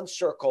 and one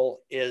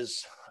circle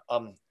is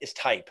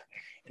type,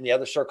 and the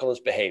other circle is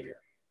behavior.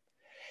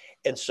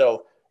 And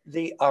so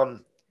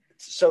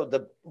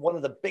one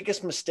of the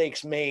biggest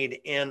mistakes made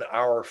in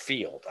our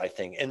field, I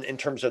think, in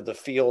terms of the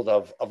field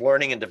of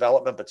learning and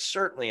development, but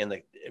certainly in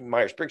the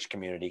Myers-Briggs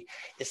community,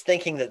 is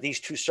thinking that these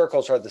two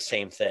circles are the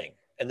same thing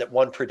and that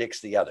one predicts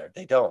the other.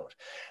 They don't.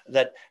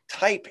 That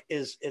type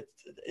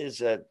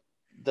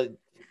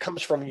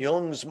comes from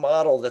Jung's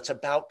model that's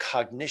about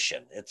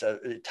cognition.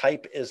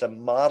 Type is a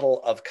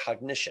model of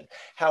cognition.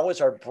 How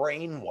is our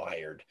brain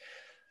wired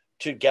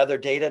to gather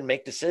data and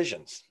make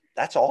decisions?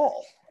 That's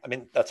all. I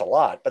mean, that's a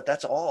lot, but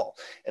that's all.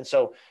 And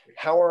so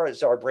how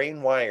is our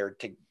brain wired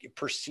to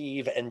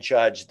perceive and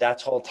judge?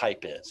 That's all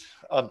type is.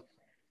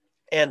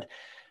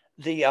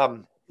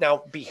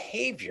 Now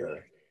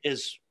behavior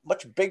is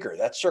much bigger.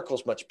 That circle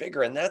is much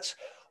bigger. And that's,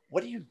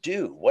 what do you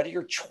do? What are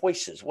your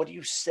choices? What do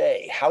you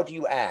say? How do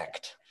you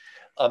act?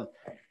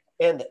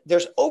 And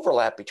there's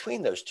overlap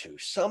between those two.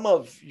 Some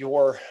of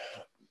your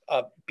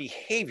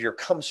behavior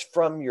comes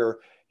from your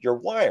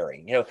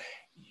wiring. You know,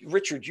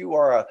 Richard, you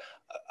are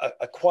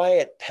a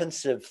quiet,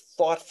 pensive,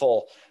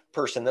 thoughtful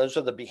person. Those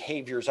are the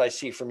behaviors I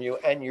see from you,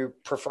 and you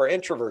prefer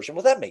introversion.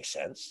 Well, that makes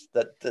sense,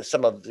 that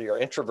some of your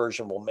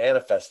introversion will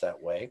manifest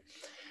that way.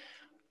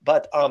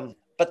 But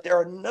there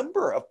are a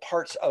number of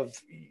parts of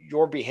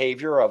your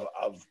behavior, of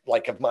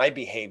my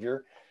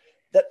behavior,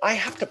 that I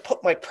have to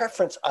put my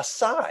preference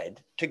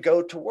aside to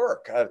go to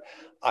work.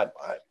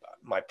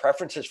 My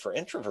preference is for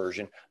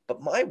introversion,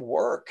 but my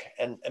work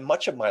and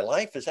much of my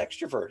life is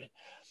extroverted.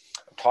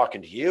 I'm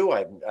talking to you.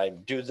 I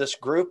do this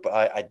group.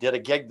 I did a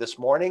gig this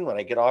morning. When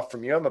I get off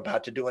from you, I'm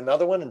about to do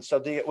another one. And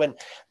so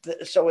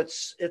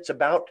it's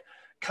about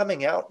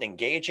coming out and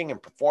engaging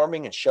and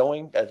performing and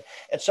showing.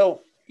 And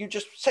so you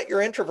just set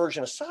your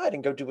introversion aside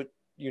and go do what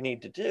you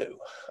need to do.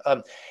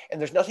 And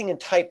there's nothing in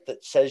type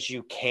that says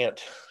you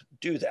can't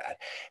do that.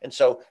 And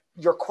so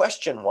your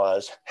question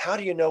was, how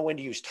do you know when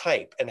to use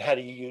type, and how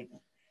do you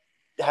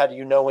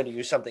know when to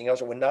use something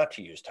else or when not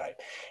to use type?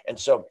 And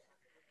so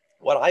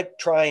what I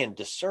try and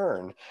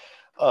discern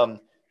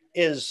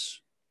is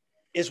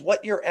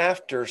what you're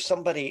after,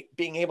 somebody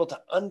being able to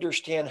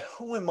understand,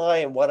 who am I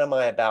and what am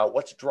I about?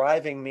 What's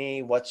driving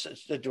me?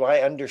 Do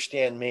I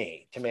understand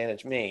me to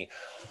manage me?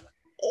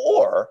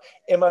 Or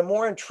am I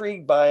more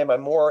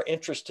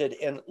interested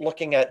in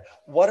looking at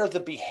what are the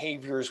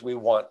behaviors we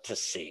want to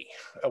see?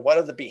 What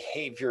are the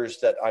behaviors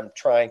that I'm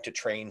trying to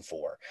train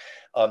for?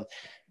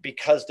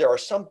 Because there are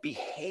some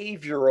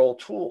behavioral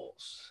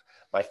tools.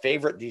 My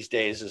favorite these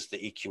days is the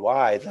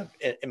EQI,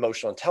 the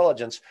emotional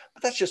intelligence,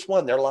 but that's just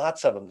one. There are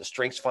lots of them. The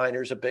Strengths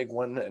Finder is a big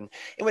one. And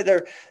anyway,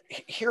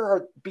 here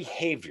are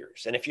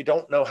behaviors. And if you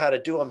don't know how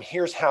to do them,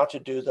 here's how to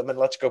do them, and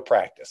let's go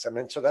practice. I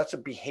mean, so that's a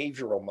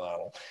behavioral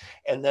model.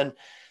 And then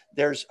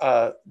there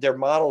are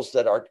models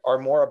that are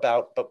more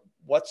about, but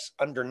what's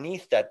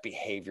underneath that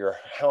behavior?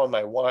 How am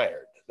I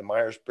wired? The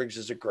Myers-Briggs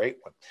is a great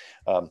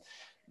one.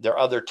 There are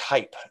other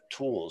type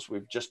tools.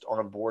 We've just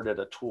onboarded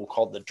a tool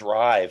called the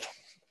Drive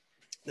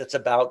that's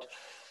about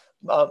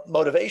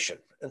motivation.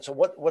 And so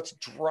what's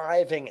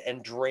driving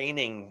and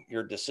draining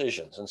your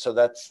decisions? And so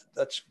that's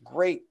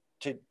great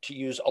to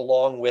use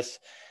along with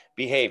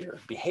behavior.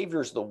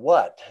 Behavior is the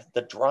what,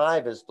 the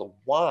drive is the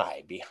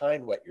why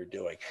behind what you're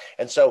doing.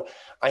 And so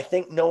I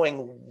think knowing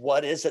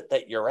what is it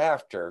that you're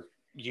after,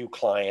 you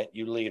client,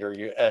 you leader,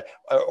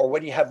 or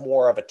what do you have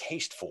more of a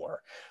taste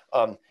for,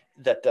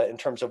 in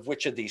terms of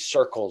which of these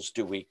circles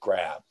do we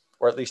grab,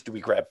 or at least do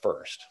we grab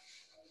first?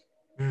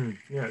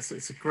 Yeah,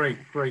 it's a great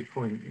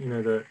point. You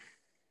know, that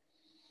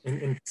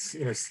in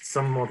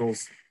some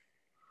models,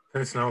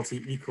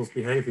 personality equals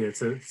behavior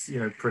to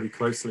pretty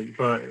closely,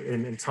 but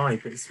in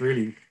type, it's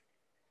really,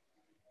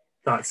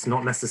 that's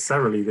not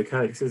necessarily the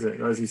case, is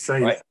it? As you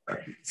say, right.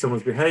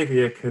 Someone's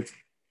behavior could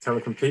tell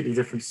a completely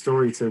different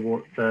story to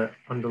what their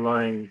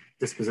underlying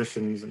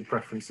dispositions and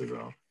preferences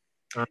are.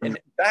 And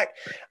in fact,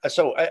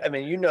 so I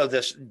mean, you know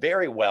this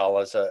very well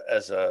as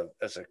a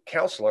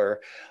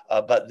counselor,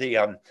 but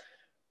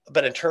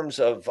in terms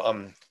of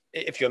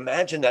if you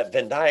imagine that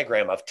Venn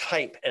diagram of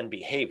type and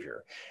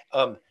behavior,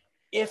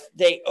 if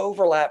they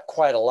overlap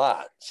quite a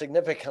lot,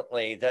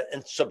 significantly,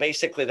 and so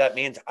basically that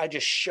means I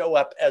just show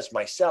up as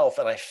myself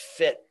and I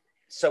fit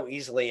so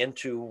easily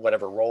into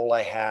whatever role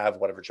I have,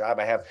 whatever job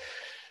I have. I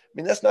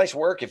mean, that's nice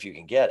work if you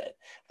can get it.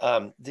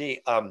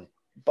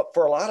 But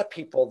for a lot of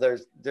people,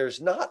 there's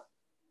not.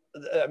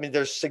 I mean,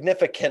 there's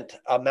significant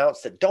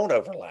amounts that don't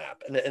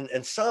overlap,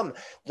 and some,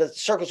 the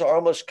circles are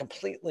almost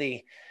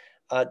completely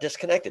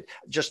disconnected.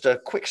 Just a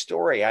quick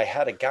story. I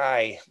had a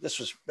guy,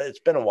 it's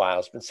been a while,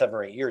 it's been 7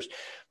 or 8 years,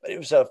 but it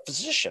was a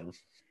physician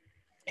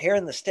here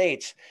in the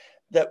States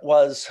that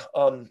was,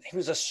 he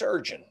was a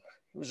surgeon.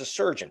 He was a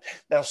surgeon.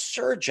 Now,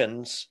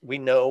 surgeons, we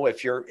know,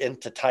 if you're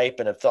into type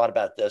and have thought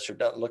about this or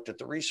looked at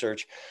the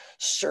research,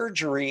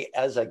 surgery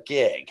as a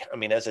gig, I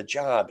mean, as a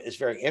job, is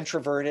very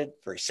introverted,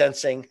 very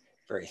sensing,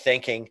 very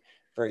thinking,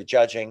 very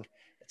judging.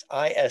 It's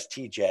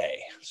ISTJ.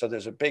 So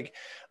there's a big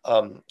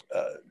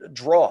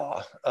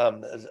draw,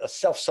 a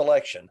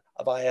self-selection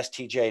of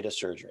ISTJ to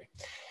surgery.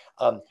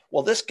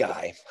 Well, this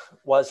guy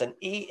was an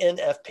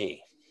ENFP,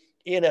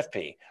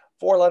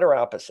 four-letter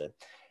opposite,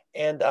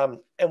 and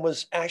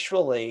was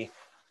actually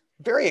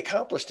very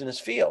accomplished in his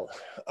field.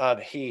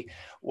 He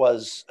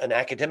was an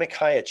academic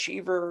high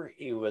achiever.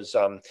 He was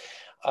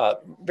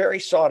very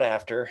sought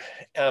after,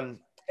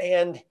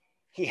 and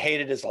he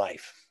hated his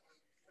life.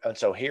 And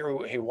so here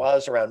he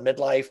was around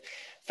midlife,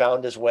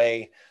 found his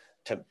way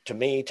to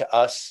me, to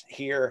us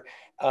here,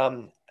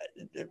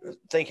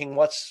 thinking,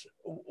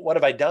 what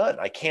have I done?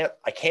 I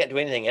can't do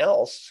anything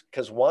else,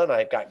 because one,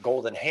 I've got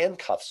golden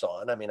handcuffs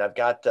on. I mean, I've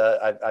got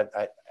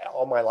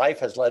all my life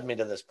has led me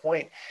to this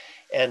point,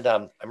 and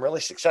I'm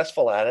really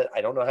successful at it.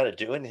 I don't know how to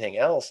do anything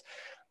else,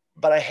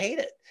 but I hate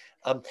it.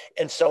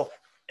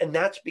 And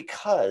that's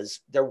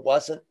because there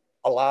wasn't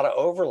a lot of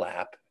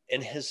overlap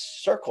in his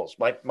circles.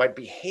 My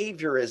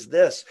behavior is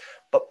this,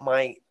 but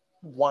my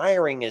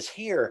wiring is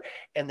here,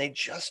 and they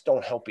just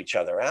don't help each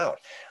other out.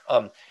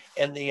 And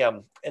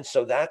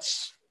so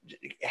that's,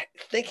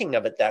 thinking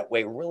of it that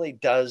way really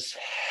does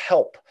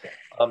help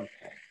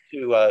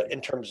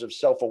in terms of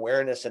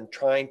self-awareness and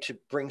trying to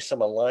bring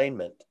some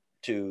alignment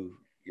to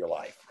your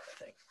life,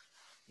 I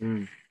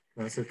think.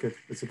 That's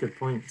a good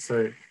point.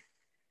 So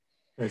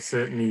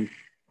certainly,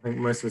 I think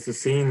most of us have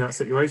seen that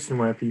situation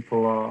where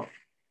people are,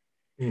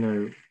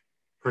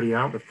 pretty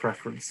out of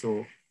preference,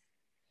 or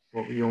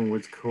what Jung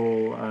would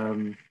call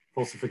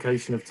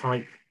falsification of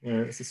type.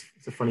 It's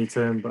a funny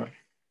term, but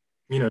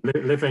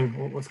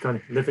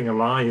living a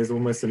lie is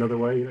almost another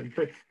way.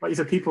 But like you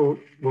said, people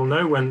will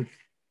know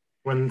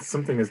when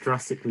something is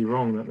drastically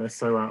wrong, that they're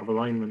so out of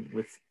alignment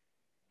with,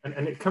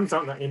 and it comes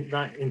out that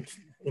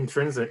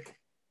intrinsic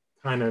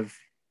kind of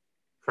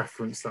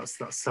preference, that's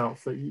that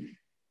self,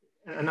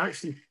 and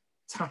actually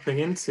tapping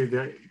into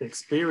the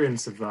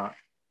experience of that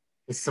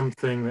is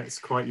something that's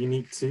quite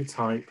unique to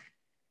type,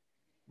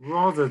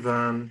 rather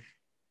than,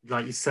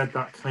 like you said,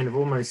 that kind of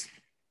almost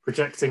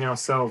projecting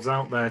ourselves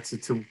out there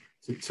to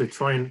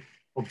try and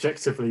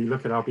objectively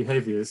look at our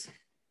behaviors.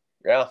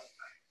 Yeah.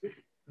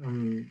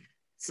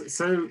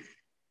 So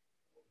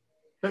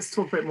let's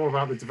talk a bit more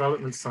about the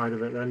development side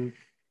of it then.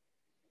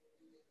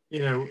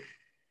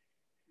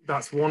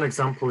 That's one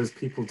example, is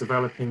people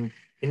developing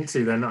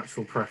into their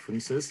natural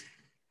preferences.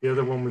 The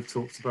other one we've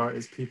talked about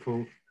is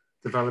people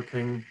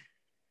developing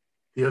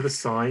the other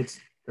side,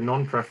 the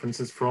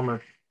non-preferences, from a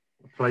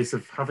place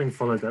of having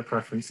followed their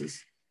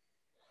preferences.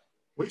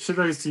 Which of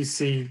those do you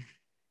see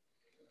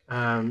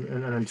and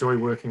enjoy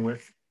working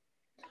with?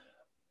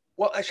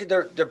 Well, actually,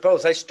 they're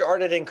both. I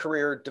started in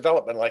career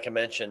development, like I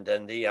mentioned,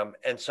 and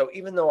so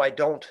even though I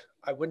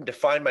wouldn't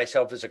define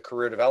myself as a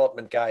career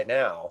development guy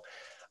now,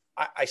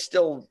 I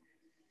still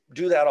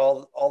do that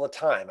all the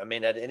time. I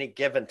mean, at any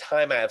given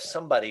time, I have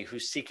somebody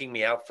who's seeking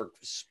me out for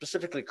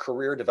specifically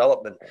career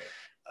development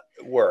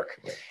work,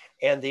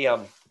 and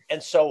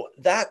so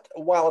that,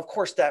 while of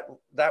course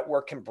that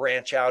work can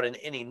branch out in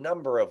any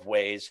number of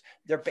ways,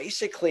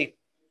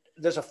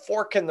 there's a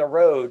fork in the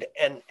road,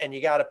 and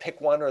you got to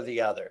pick one or the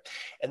other.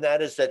 And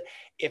that is that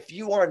if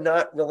you are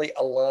not really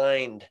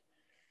aligned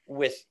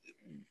with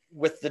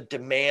the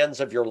demands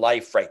of your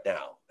life right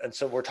now, and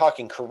so we're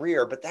talking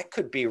career, but that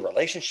could be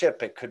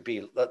relationship, it could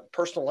be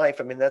personal life.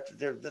 I mean,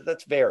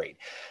 that's varied.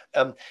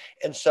 And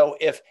so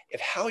if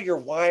how you're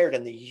wired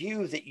and the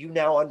you that you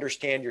now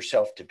understand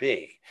yourself to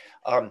be,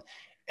 and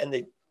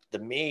the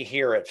me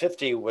here at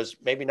 50 was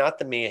maybe not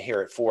the me here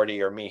at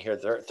 40 or me here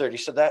at 30.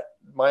 So that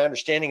my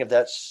understanding of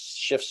that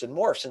shifts and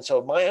morphs. And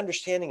so my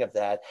understanding of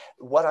that,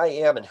 what I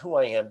am and who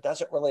I am,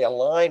 doesn't really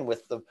align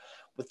with the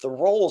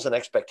roles and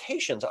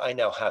expectations I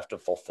now have to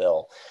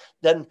fulfill.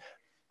 Then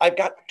I've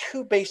got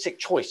two basic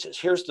choices.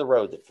 Here's the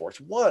road that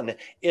forks. One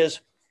is,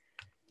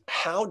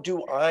 how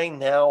do I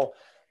now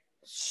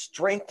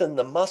strengthen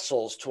the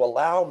muscles to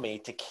allow me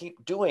to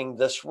keep doing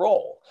this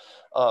role?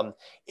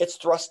 It's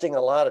thrusting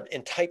a lot of,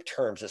 in type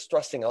terms, it's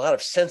thrusting a lot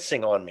of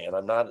sensing on me. And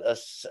I'm not,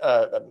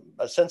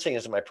 sensing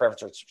isn't my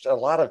preference. It's a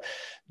lot of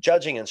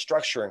judging and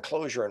structure and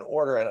closure and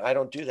order. And I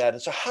don't do that.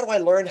 And so how do I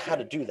learn how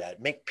to do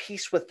that? Make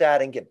peace with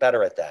that and get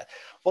better at that?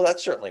 Well,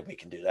 that's certainly, we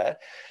can do that.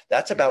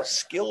 That's about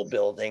skill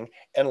building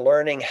and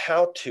learning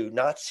how to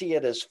not see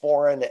it as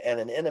foreign and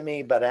an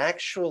enemy, but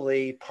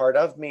actually part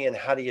of me. And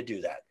how do you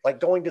do that? Like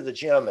going to the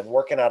gym and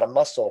working out a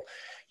muscle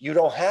you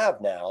don't have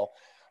now,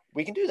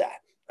 we can do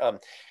that.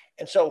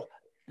 And so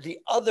the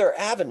other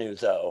avenue,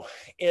 though,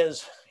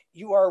 is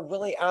you are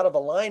really out of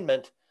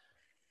alignment.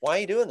 Why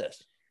are you doing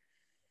this?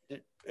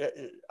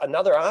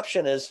 Another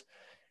option is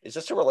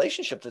this a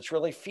relationship that's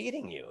really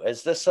feeding you?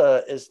 Is this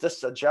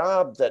a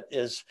job that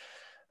is,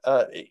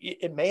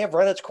 it may have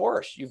run its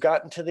course. You've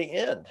gotten to the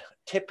end.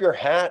 Tip your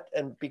hat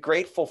and be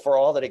grateful for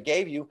all that it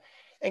gave you.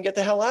 and get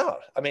the hell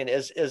out. I mean,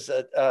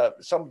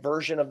 some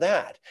version of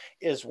that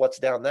is what's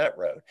down that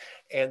road.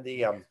 And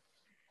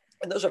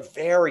and those are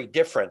very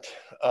different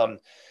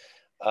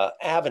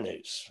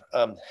avenues.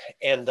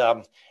 And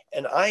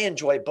I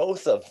enjoy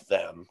both of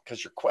them,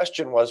 because your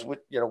question was,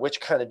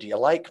 which kind of do you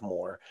like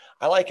more?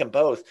 I like them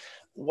both.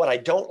 What I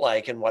don't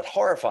like, and what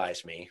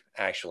horrifies me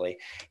actually,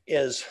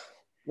 is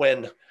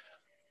when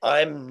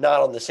I'm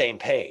not on the same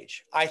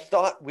page. I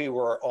thought we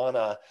were on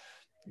a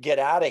get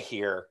out of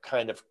here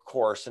kind of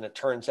course, and it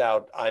turns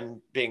out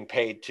I'm being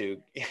paid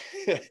to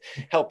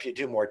help you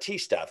do more T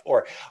stuff,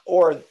 or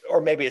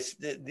maybe it's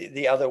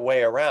the other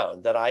way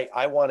around, that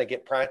I want to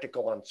get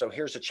practical on. So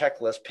here's a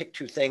checklist, pick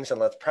 2 things and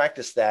let's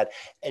practice that.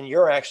 And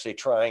you're actually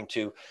trying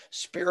to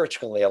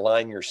spiritually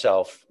align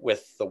yourself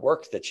with the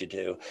work that you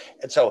do.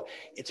 And so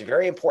it's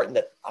very important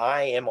that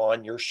I am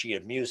on your sheet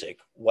of music,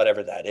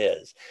 whatever that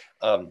is.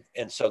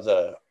 And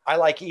so I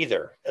like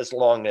either, as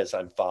long as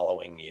I'm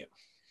following you.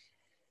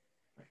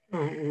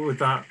 Would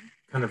that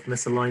kind of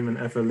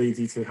misalignment ever lead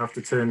you to have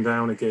to turn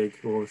down a gig,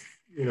 or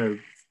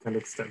kind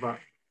of step back?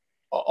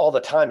 All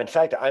the time. In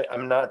fact, I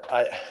am not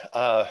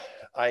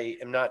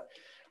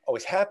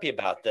always happy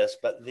about this,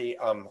 but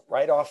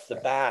right off the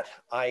bat,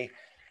 I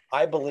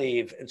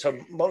believe, and so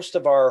most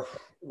of our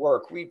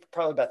work, we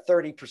probably about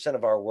 30%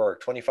 of our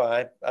work,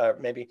 25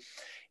 maybe,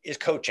 is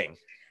coaching.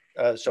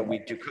 So we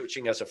do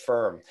coaching as a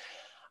firm.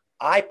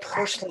 I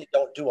personally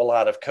don't do a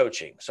lot of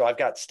coaching. So I've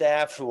got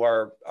staff who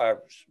are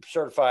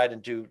certified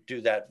and do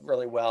that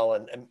really well.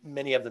 And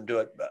many of them do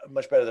it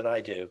much better than I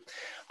do.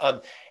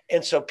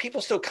 And so people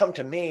still come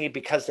to me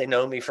because they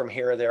know me from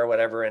here or there or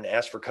whatever, and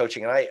ask for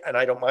coaching. And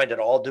I don't mind at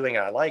all doing it.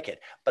 I like it.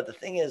 But the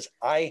thing is,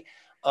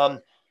 I'm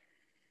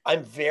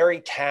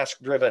very task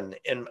driven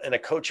in a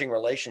coaching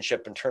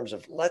relationship, in terms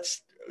of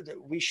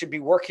we should be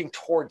working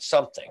towards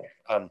something.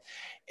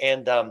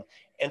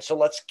 And so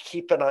let's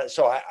keep an eye.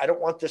 So I don't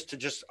want this to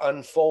just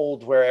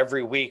unfold where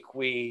every week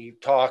we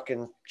talk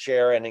and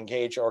share and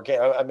engage.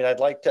 I mean, I'd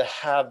like to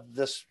have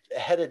this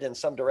headed in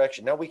some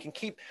direction. Now we can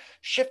keep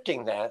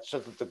shifting that so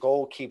that the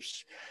goal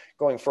keeps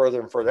going further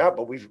and further out,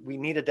 but we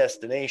need a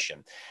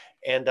destination.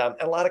 And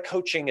a lot of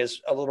coaching is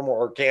a little more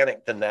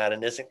organic than that,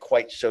 and isn't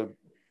quite so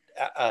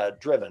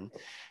driven.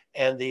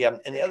 And the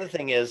other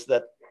thing is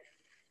that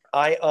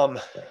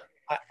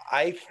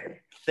I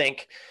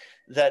think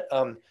that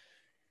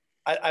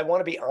I want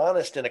to be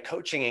honest in a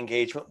coaching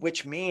engagement,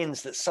 which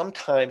means that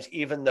sometimes,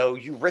 even though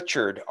you,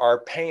 Richard,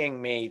 are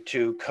paying me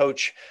to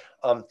coach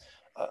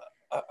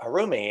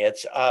Harumi,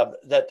 it's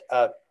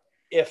that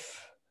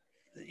if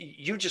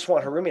you just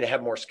want Harumi to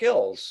have more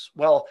skills,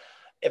 well,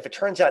 if it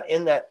turns out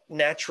in that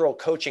natural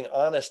coaching,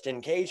 honest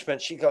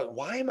engagement, she goes,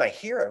 "Why am I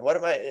here? What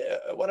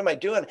am I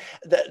doing?"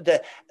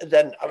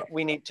 Then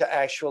we need to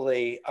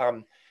actually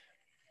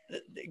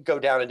go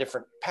down a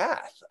different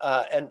path.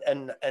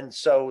 And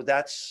so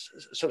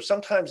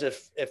sometimes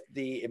if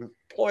the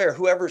employer,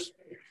 whoever's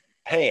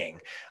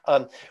paying,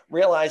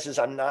 realizes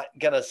I'm not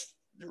going to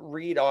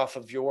read off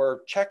of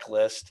your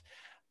checklist,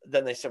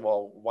 then they say,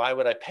 "Well, why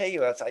would I pay you?"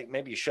 That's like,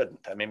 maybe you shouldn't.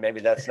 I mean,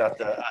 maybe that's not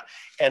the,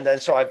 and then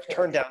so I've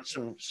turned down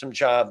some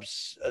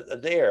jobs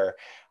there.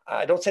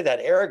 I don't say that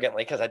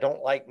arrogantly, because I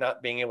don't like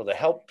not being able to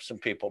help some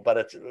people,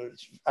 but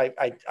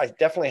I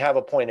definitely have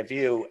a point of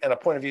view, and a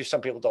point of view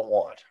some people don't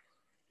want.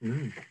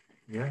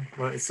 Yeah,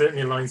 well, it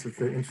certainly aligns with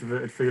the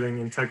introverted feeling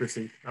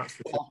integrity. That's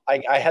for sure.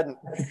 I hadn't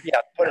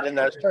put it in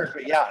those terms,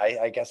 but yeah,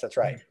 I guess that's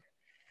right.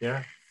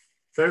 Yeah.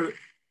 So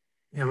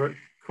we're at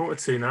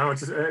 1:45 now.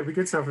 It'd be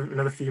good to have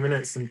another few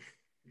minutes. And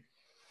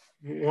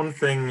one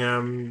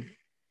thing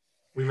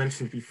we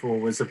mentioned before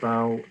was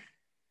about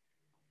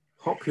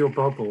Pop Your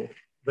Bubble.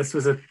 This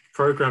was a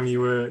program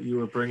you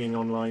were bringing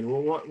online.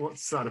 Well,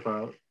 what's that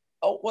about?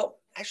 Oh, well,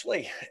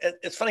 actually,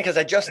 it's funny because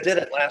I just did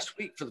it last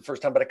week for the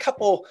first time, but a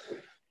couple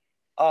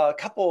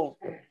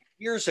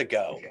years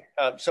ago.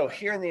 So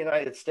here in the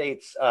United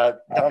States,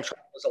 Donald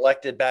Trump was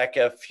elected back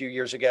a few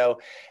years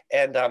ago,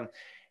 and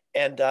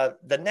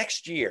the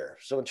next year,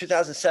 so in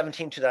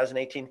 2017,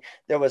 2018,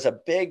 there was a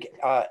big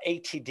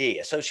ATD,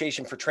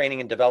 Association for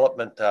Training and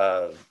Development,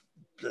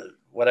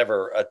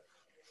 whatever, a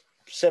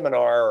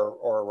seminar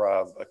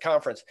or a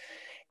conference.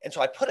 And so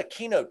I put a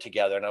keynote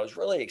together, and I was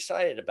really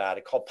excited about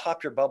it, called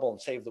Pop Your Bubble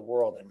and Save the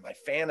World. And my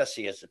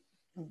fantasy is that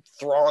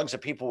throngs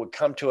of people would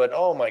come to it.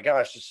 Oh my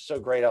gosh, this is so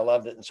great. I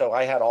loved it. And so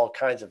I had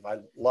I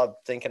loved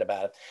thinking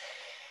about it.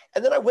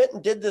 And then I went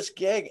and did this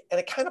gig, and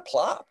it kind of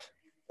plopped.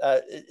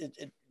 In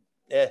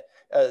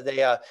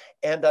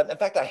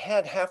fact, I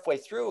had halfway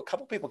through, a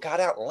couple people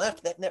got out and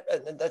left.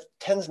 That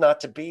tends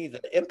not to be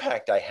the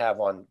impact I have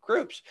on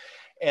groups.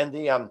 And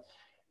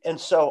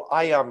so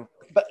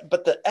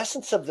but the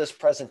essence of this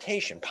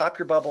presentation, Pop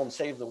Your Bubble and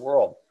Save the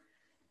World,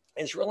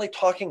 is really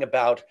talking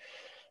about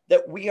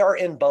that we are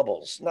in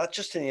bubbles, not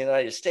just in the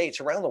United States,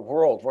 around the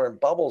world. We're in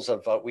bubbles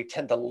of, we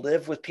tend to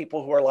live with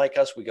people who are like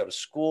us. We go to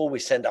school. We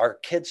send our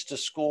kids to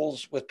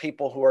schools with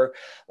people who are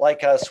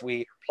like us.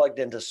 We are plugged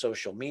into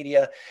social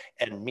media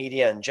and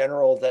media in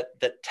general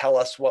that tell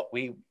us what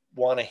we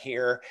want to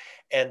hear.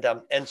 And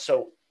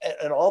so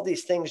and all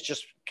these things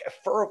just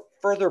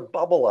further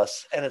bubble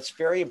us. And it's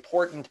very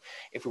important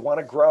if we want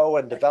to grow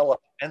and develop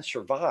and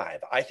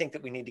survive. I think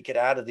that we need to get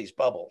out of these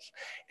bubbles.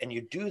 And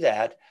you do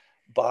that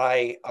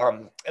by,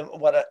 and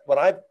what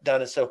I've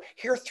done is, so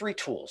here are three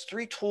tools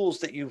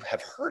that you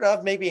have heard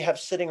of, maybe have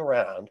sitting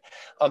around.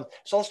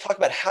 So let's talk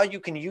about how you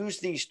can use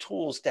these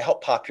tools to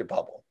help pop your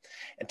bubble.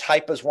 And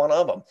type is one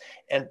of them.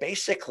 And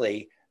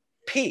basically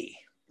P,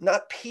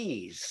 not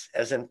P's,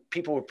 as in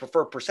people would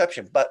prefer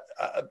perception, but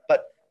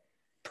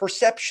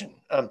perception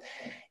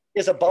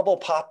is a bubble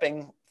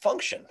popping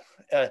function.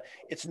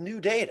 It's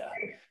new data.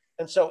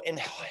 And so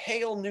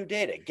inhale new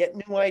data, get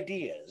new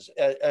ideas,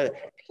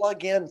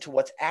 plug into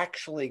what's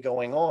actually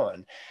going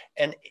on,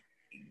 and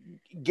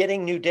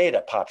getting new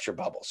data pops your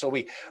bubble. So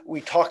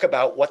we talk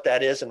about what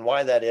that is and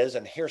why that is.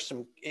 And here's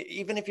some,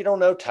 even if you don't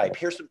know type,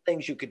 here's some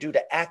things you could do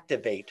to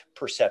activate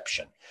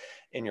perception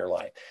in your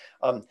life.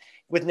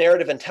 With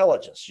narrative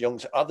intelligence,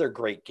 Jung's other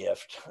great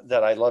gift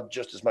that I love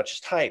just as much as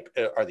type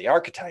are the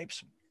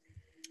archetypes.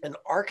 And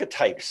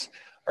archetypes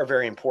are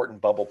very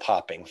important bubble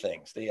popping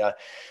things.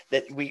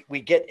 That we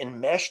get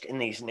enmeshed in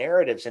these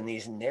narratives, and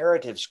these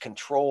narratives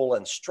control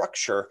and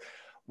structure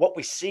what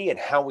we see and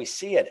how we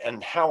see it,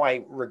 and how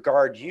I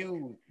regard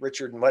you,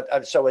 Richard.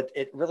 And so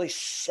it really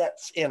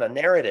sets in a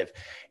narrative,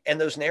 and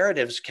those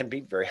narratives can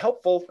be very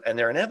helpful and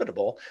they're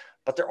inevitable,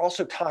 but they're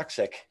also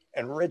toxic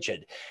and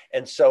rigid.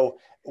 And so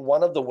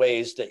one of the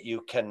ways that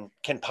you can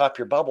pop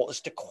your bubble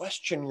is to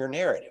question your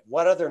narrative.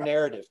 What other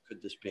narrative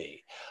could this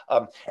be?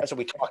 And so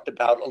we talked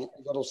about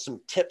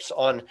some tips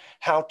on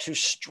how to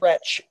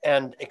stretch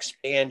and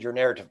expand your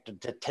narrative,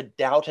 to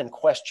doubt and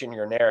question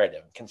your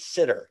narrative,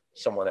 consider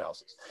someone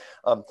else's.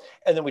 And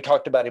then we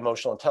talked about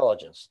emotional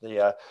intelligence,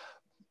 the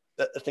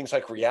things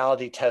like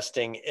reality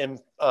testing,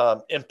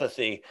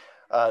 empathy.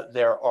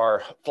 There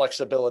are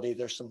flexibility.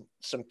 There's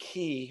some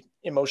key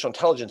emotional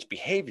intelligence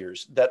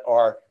behaviors that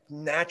are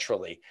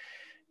naturally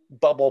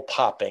bubble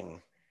popping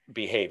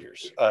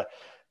behaviors.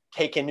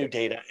 Take in new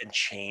data and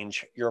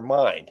change your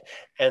mind.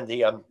 And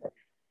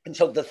and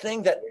so the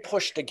thing that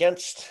pushed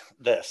against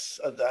this,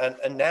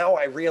 and now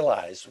I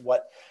realize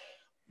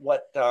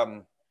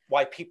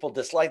why people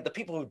dislike, the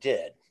people who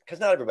did,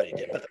 because not everybody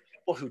did, but the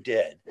people who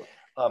did,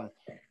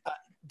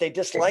 they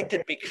disliked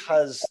it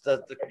because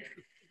the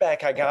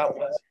feedback I got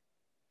was,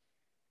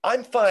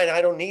 I'm fine,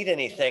 I don't need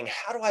anything.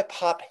 How do I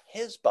pop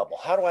his bubble?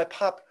 How do I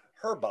pop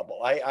her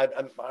bubble?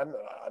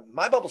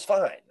 My bubble's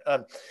fine.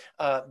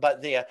 But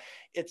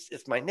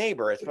it's my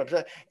neighbor. And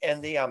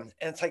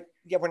it's like,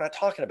 yeah, we're not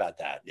talking about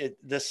that.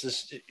 This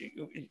is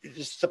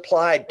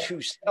supplied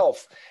to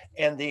self,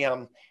 and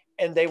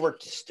they were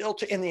still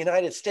in the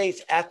United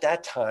States at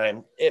that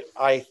time.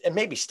 And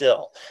maybe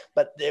still,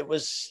 but it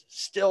was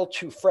still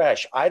too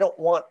fresh. I don't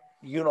want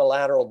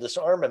unilateral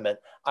disarmament.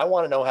 I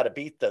want to know how to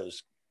beat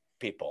those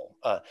people.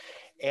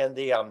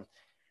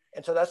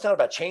 And so that's not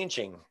about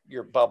changing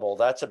your bubble.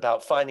 That's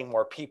about finding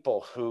more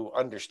people who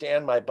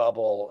understand my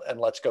bubble and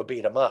let's go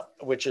beat them up,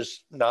 which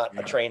is not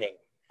a training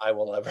I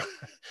will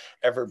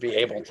ever be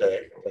able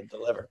to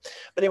deliver.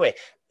 But anyway,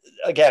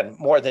 again,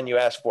 more than you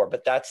asked for,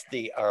 but that's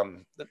the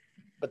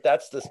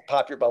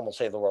pop your bubble,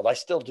 save the world. I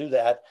still do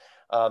that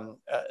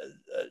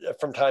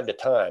from time to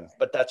time,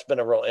 but that's been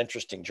a real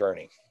interesting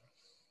journey.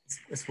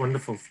 It's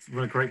wonderful.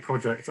 What a great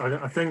project.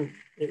 I think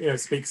it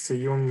speaks to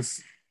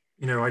Jung's,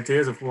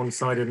 ideas of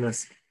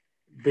one-sidedness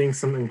being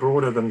something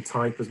broader than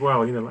type as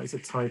well. Like you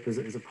said, type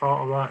is a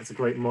part of that. It's a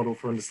great model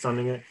for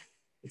understanding it.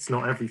 It's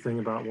not everything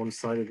about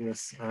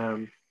one-sidedness.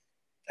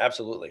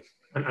 Absolutely.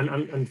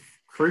 And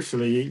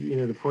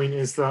crucially, the point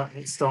is that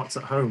it starts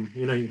at home.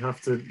 You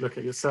have to look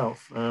at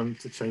yourself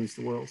to change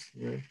the world.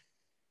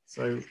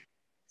 So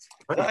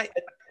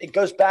it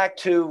goes back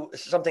to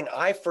something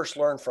I first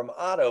learned from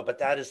Otto, but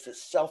that is that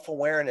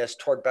self-awareness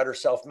toward better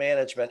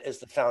self-management is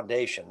the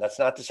foundation. That's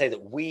not to say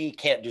that we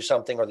can't do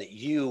something or that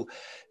you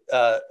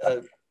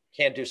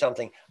can't do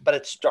something, but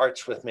it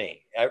starts with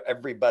me.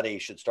 Everybody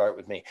should start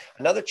with me.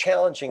 Another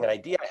challenging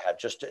idea I had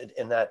just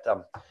in that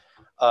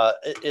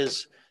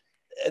is,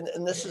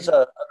 and this is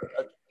a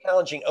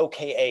challenging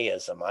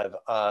OKAism.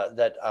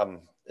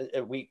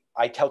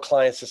 I tell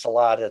clients this a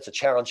lot. It's a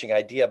challenging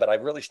idea, but I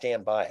really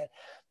stand by it.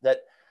 That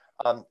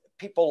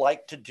people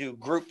like to do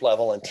group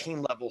level and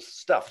team level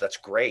stuff. That's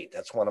great.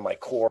 That's one of my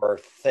core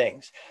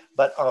things.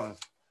 But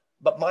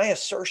my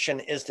assertion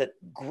is that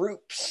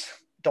groups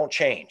don't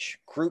change.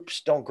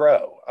 Groups don't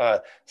grow.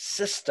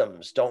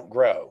 Systems don't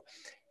grow.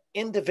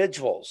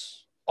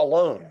 Individuals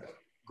alone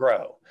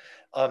grow.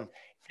 And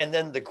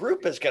then the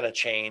group is going to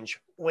change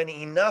when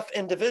enough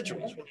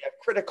individuals, when you have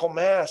critical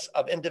mass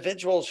of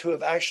individuals who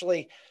have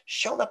actually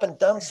shown up and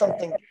done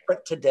something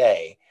different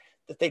today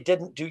that they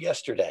didn't do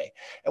yesterday.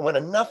 And when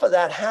enough of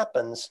that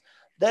happens,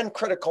 then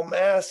critical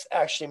mass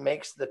actually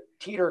makes the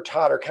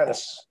teeter-totter kind of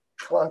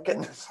clunk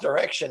in this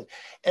direction,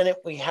 and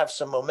we have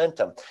some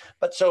momentum.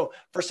 But so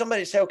for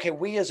somebody to say, okay,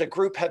 we as a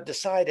group have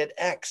decided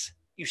X,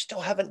 you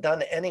still haven't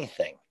done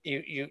anything.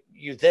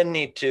 You then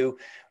need to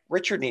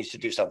Richard needs to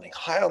do something.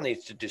 Hile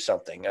needs to do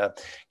something.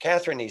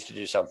 Catherine needs to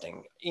do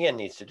something. Ian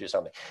needs to do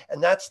something.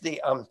 And that's the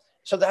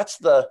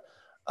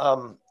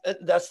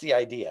that's the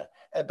idea.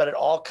 But it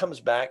all comes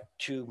back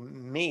to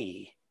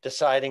me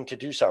deciding to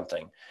do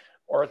something,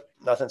 or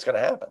nothing's going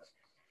to happen.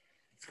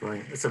 That's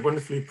great. It's a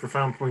wonderfully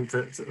profound point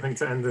to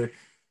end the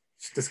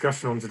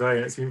discussion on today.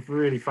 It's been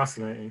really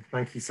fascinating.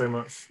 Thank you so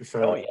much for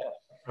sharing. Oh yeah.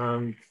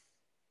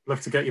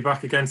 Love to get you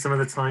back again some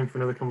other time for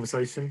another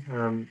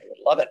conversation.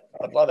 Love it.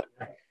 I'd love it.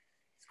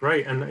 It's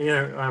great. And,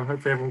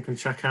 hopefully everyone can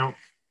check out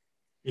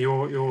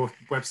your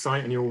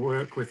website and your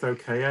work with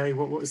OKA.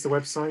 What is the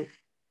website?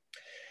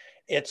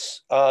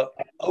 It's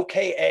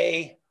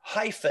OKA-online,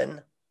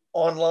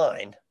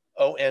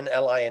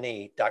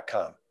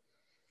 ONLINE.com.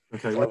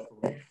 Okay. So,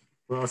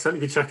 well, I'll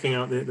certainly be checking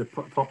out the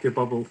Pop Your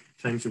Bubble,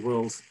 Change the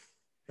World.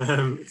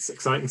 It's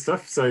exciting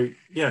stuff. So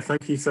yeah,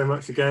 thank you so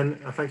much again.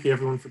 Thank you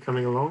everyone for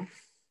coming along.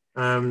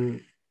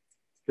 It's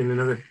been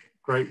another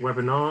great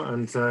webinar,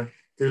 and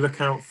do look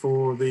out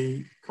for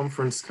the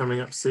conference coming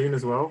up soon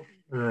as well.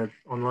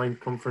 Online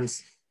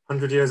conference,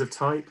 100 Years of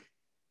Type.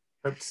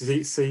 Hope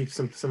to see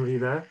some of you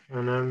there.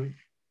 And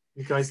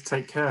you guys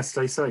take care.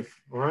 Stay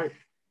safe. All right.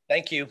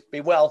 Thank you.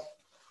 Be well.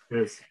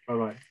 Cheers.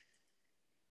 Bye-bye.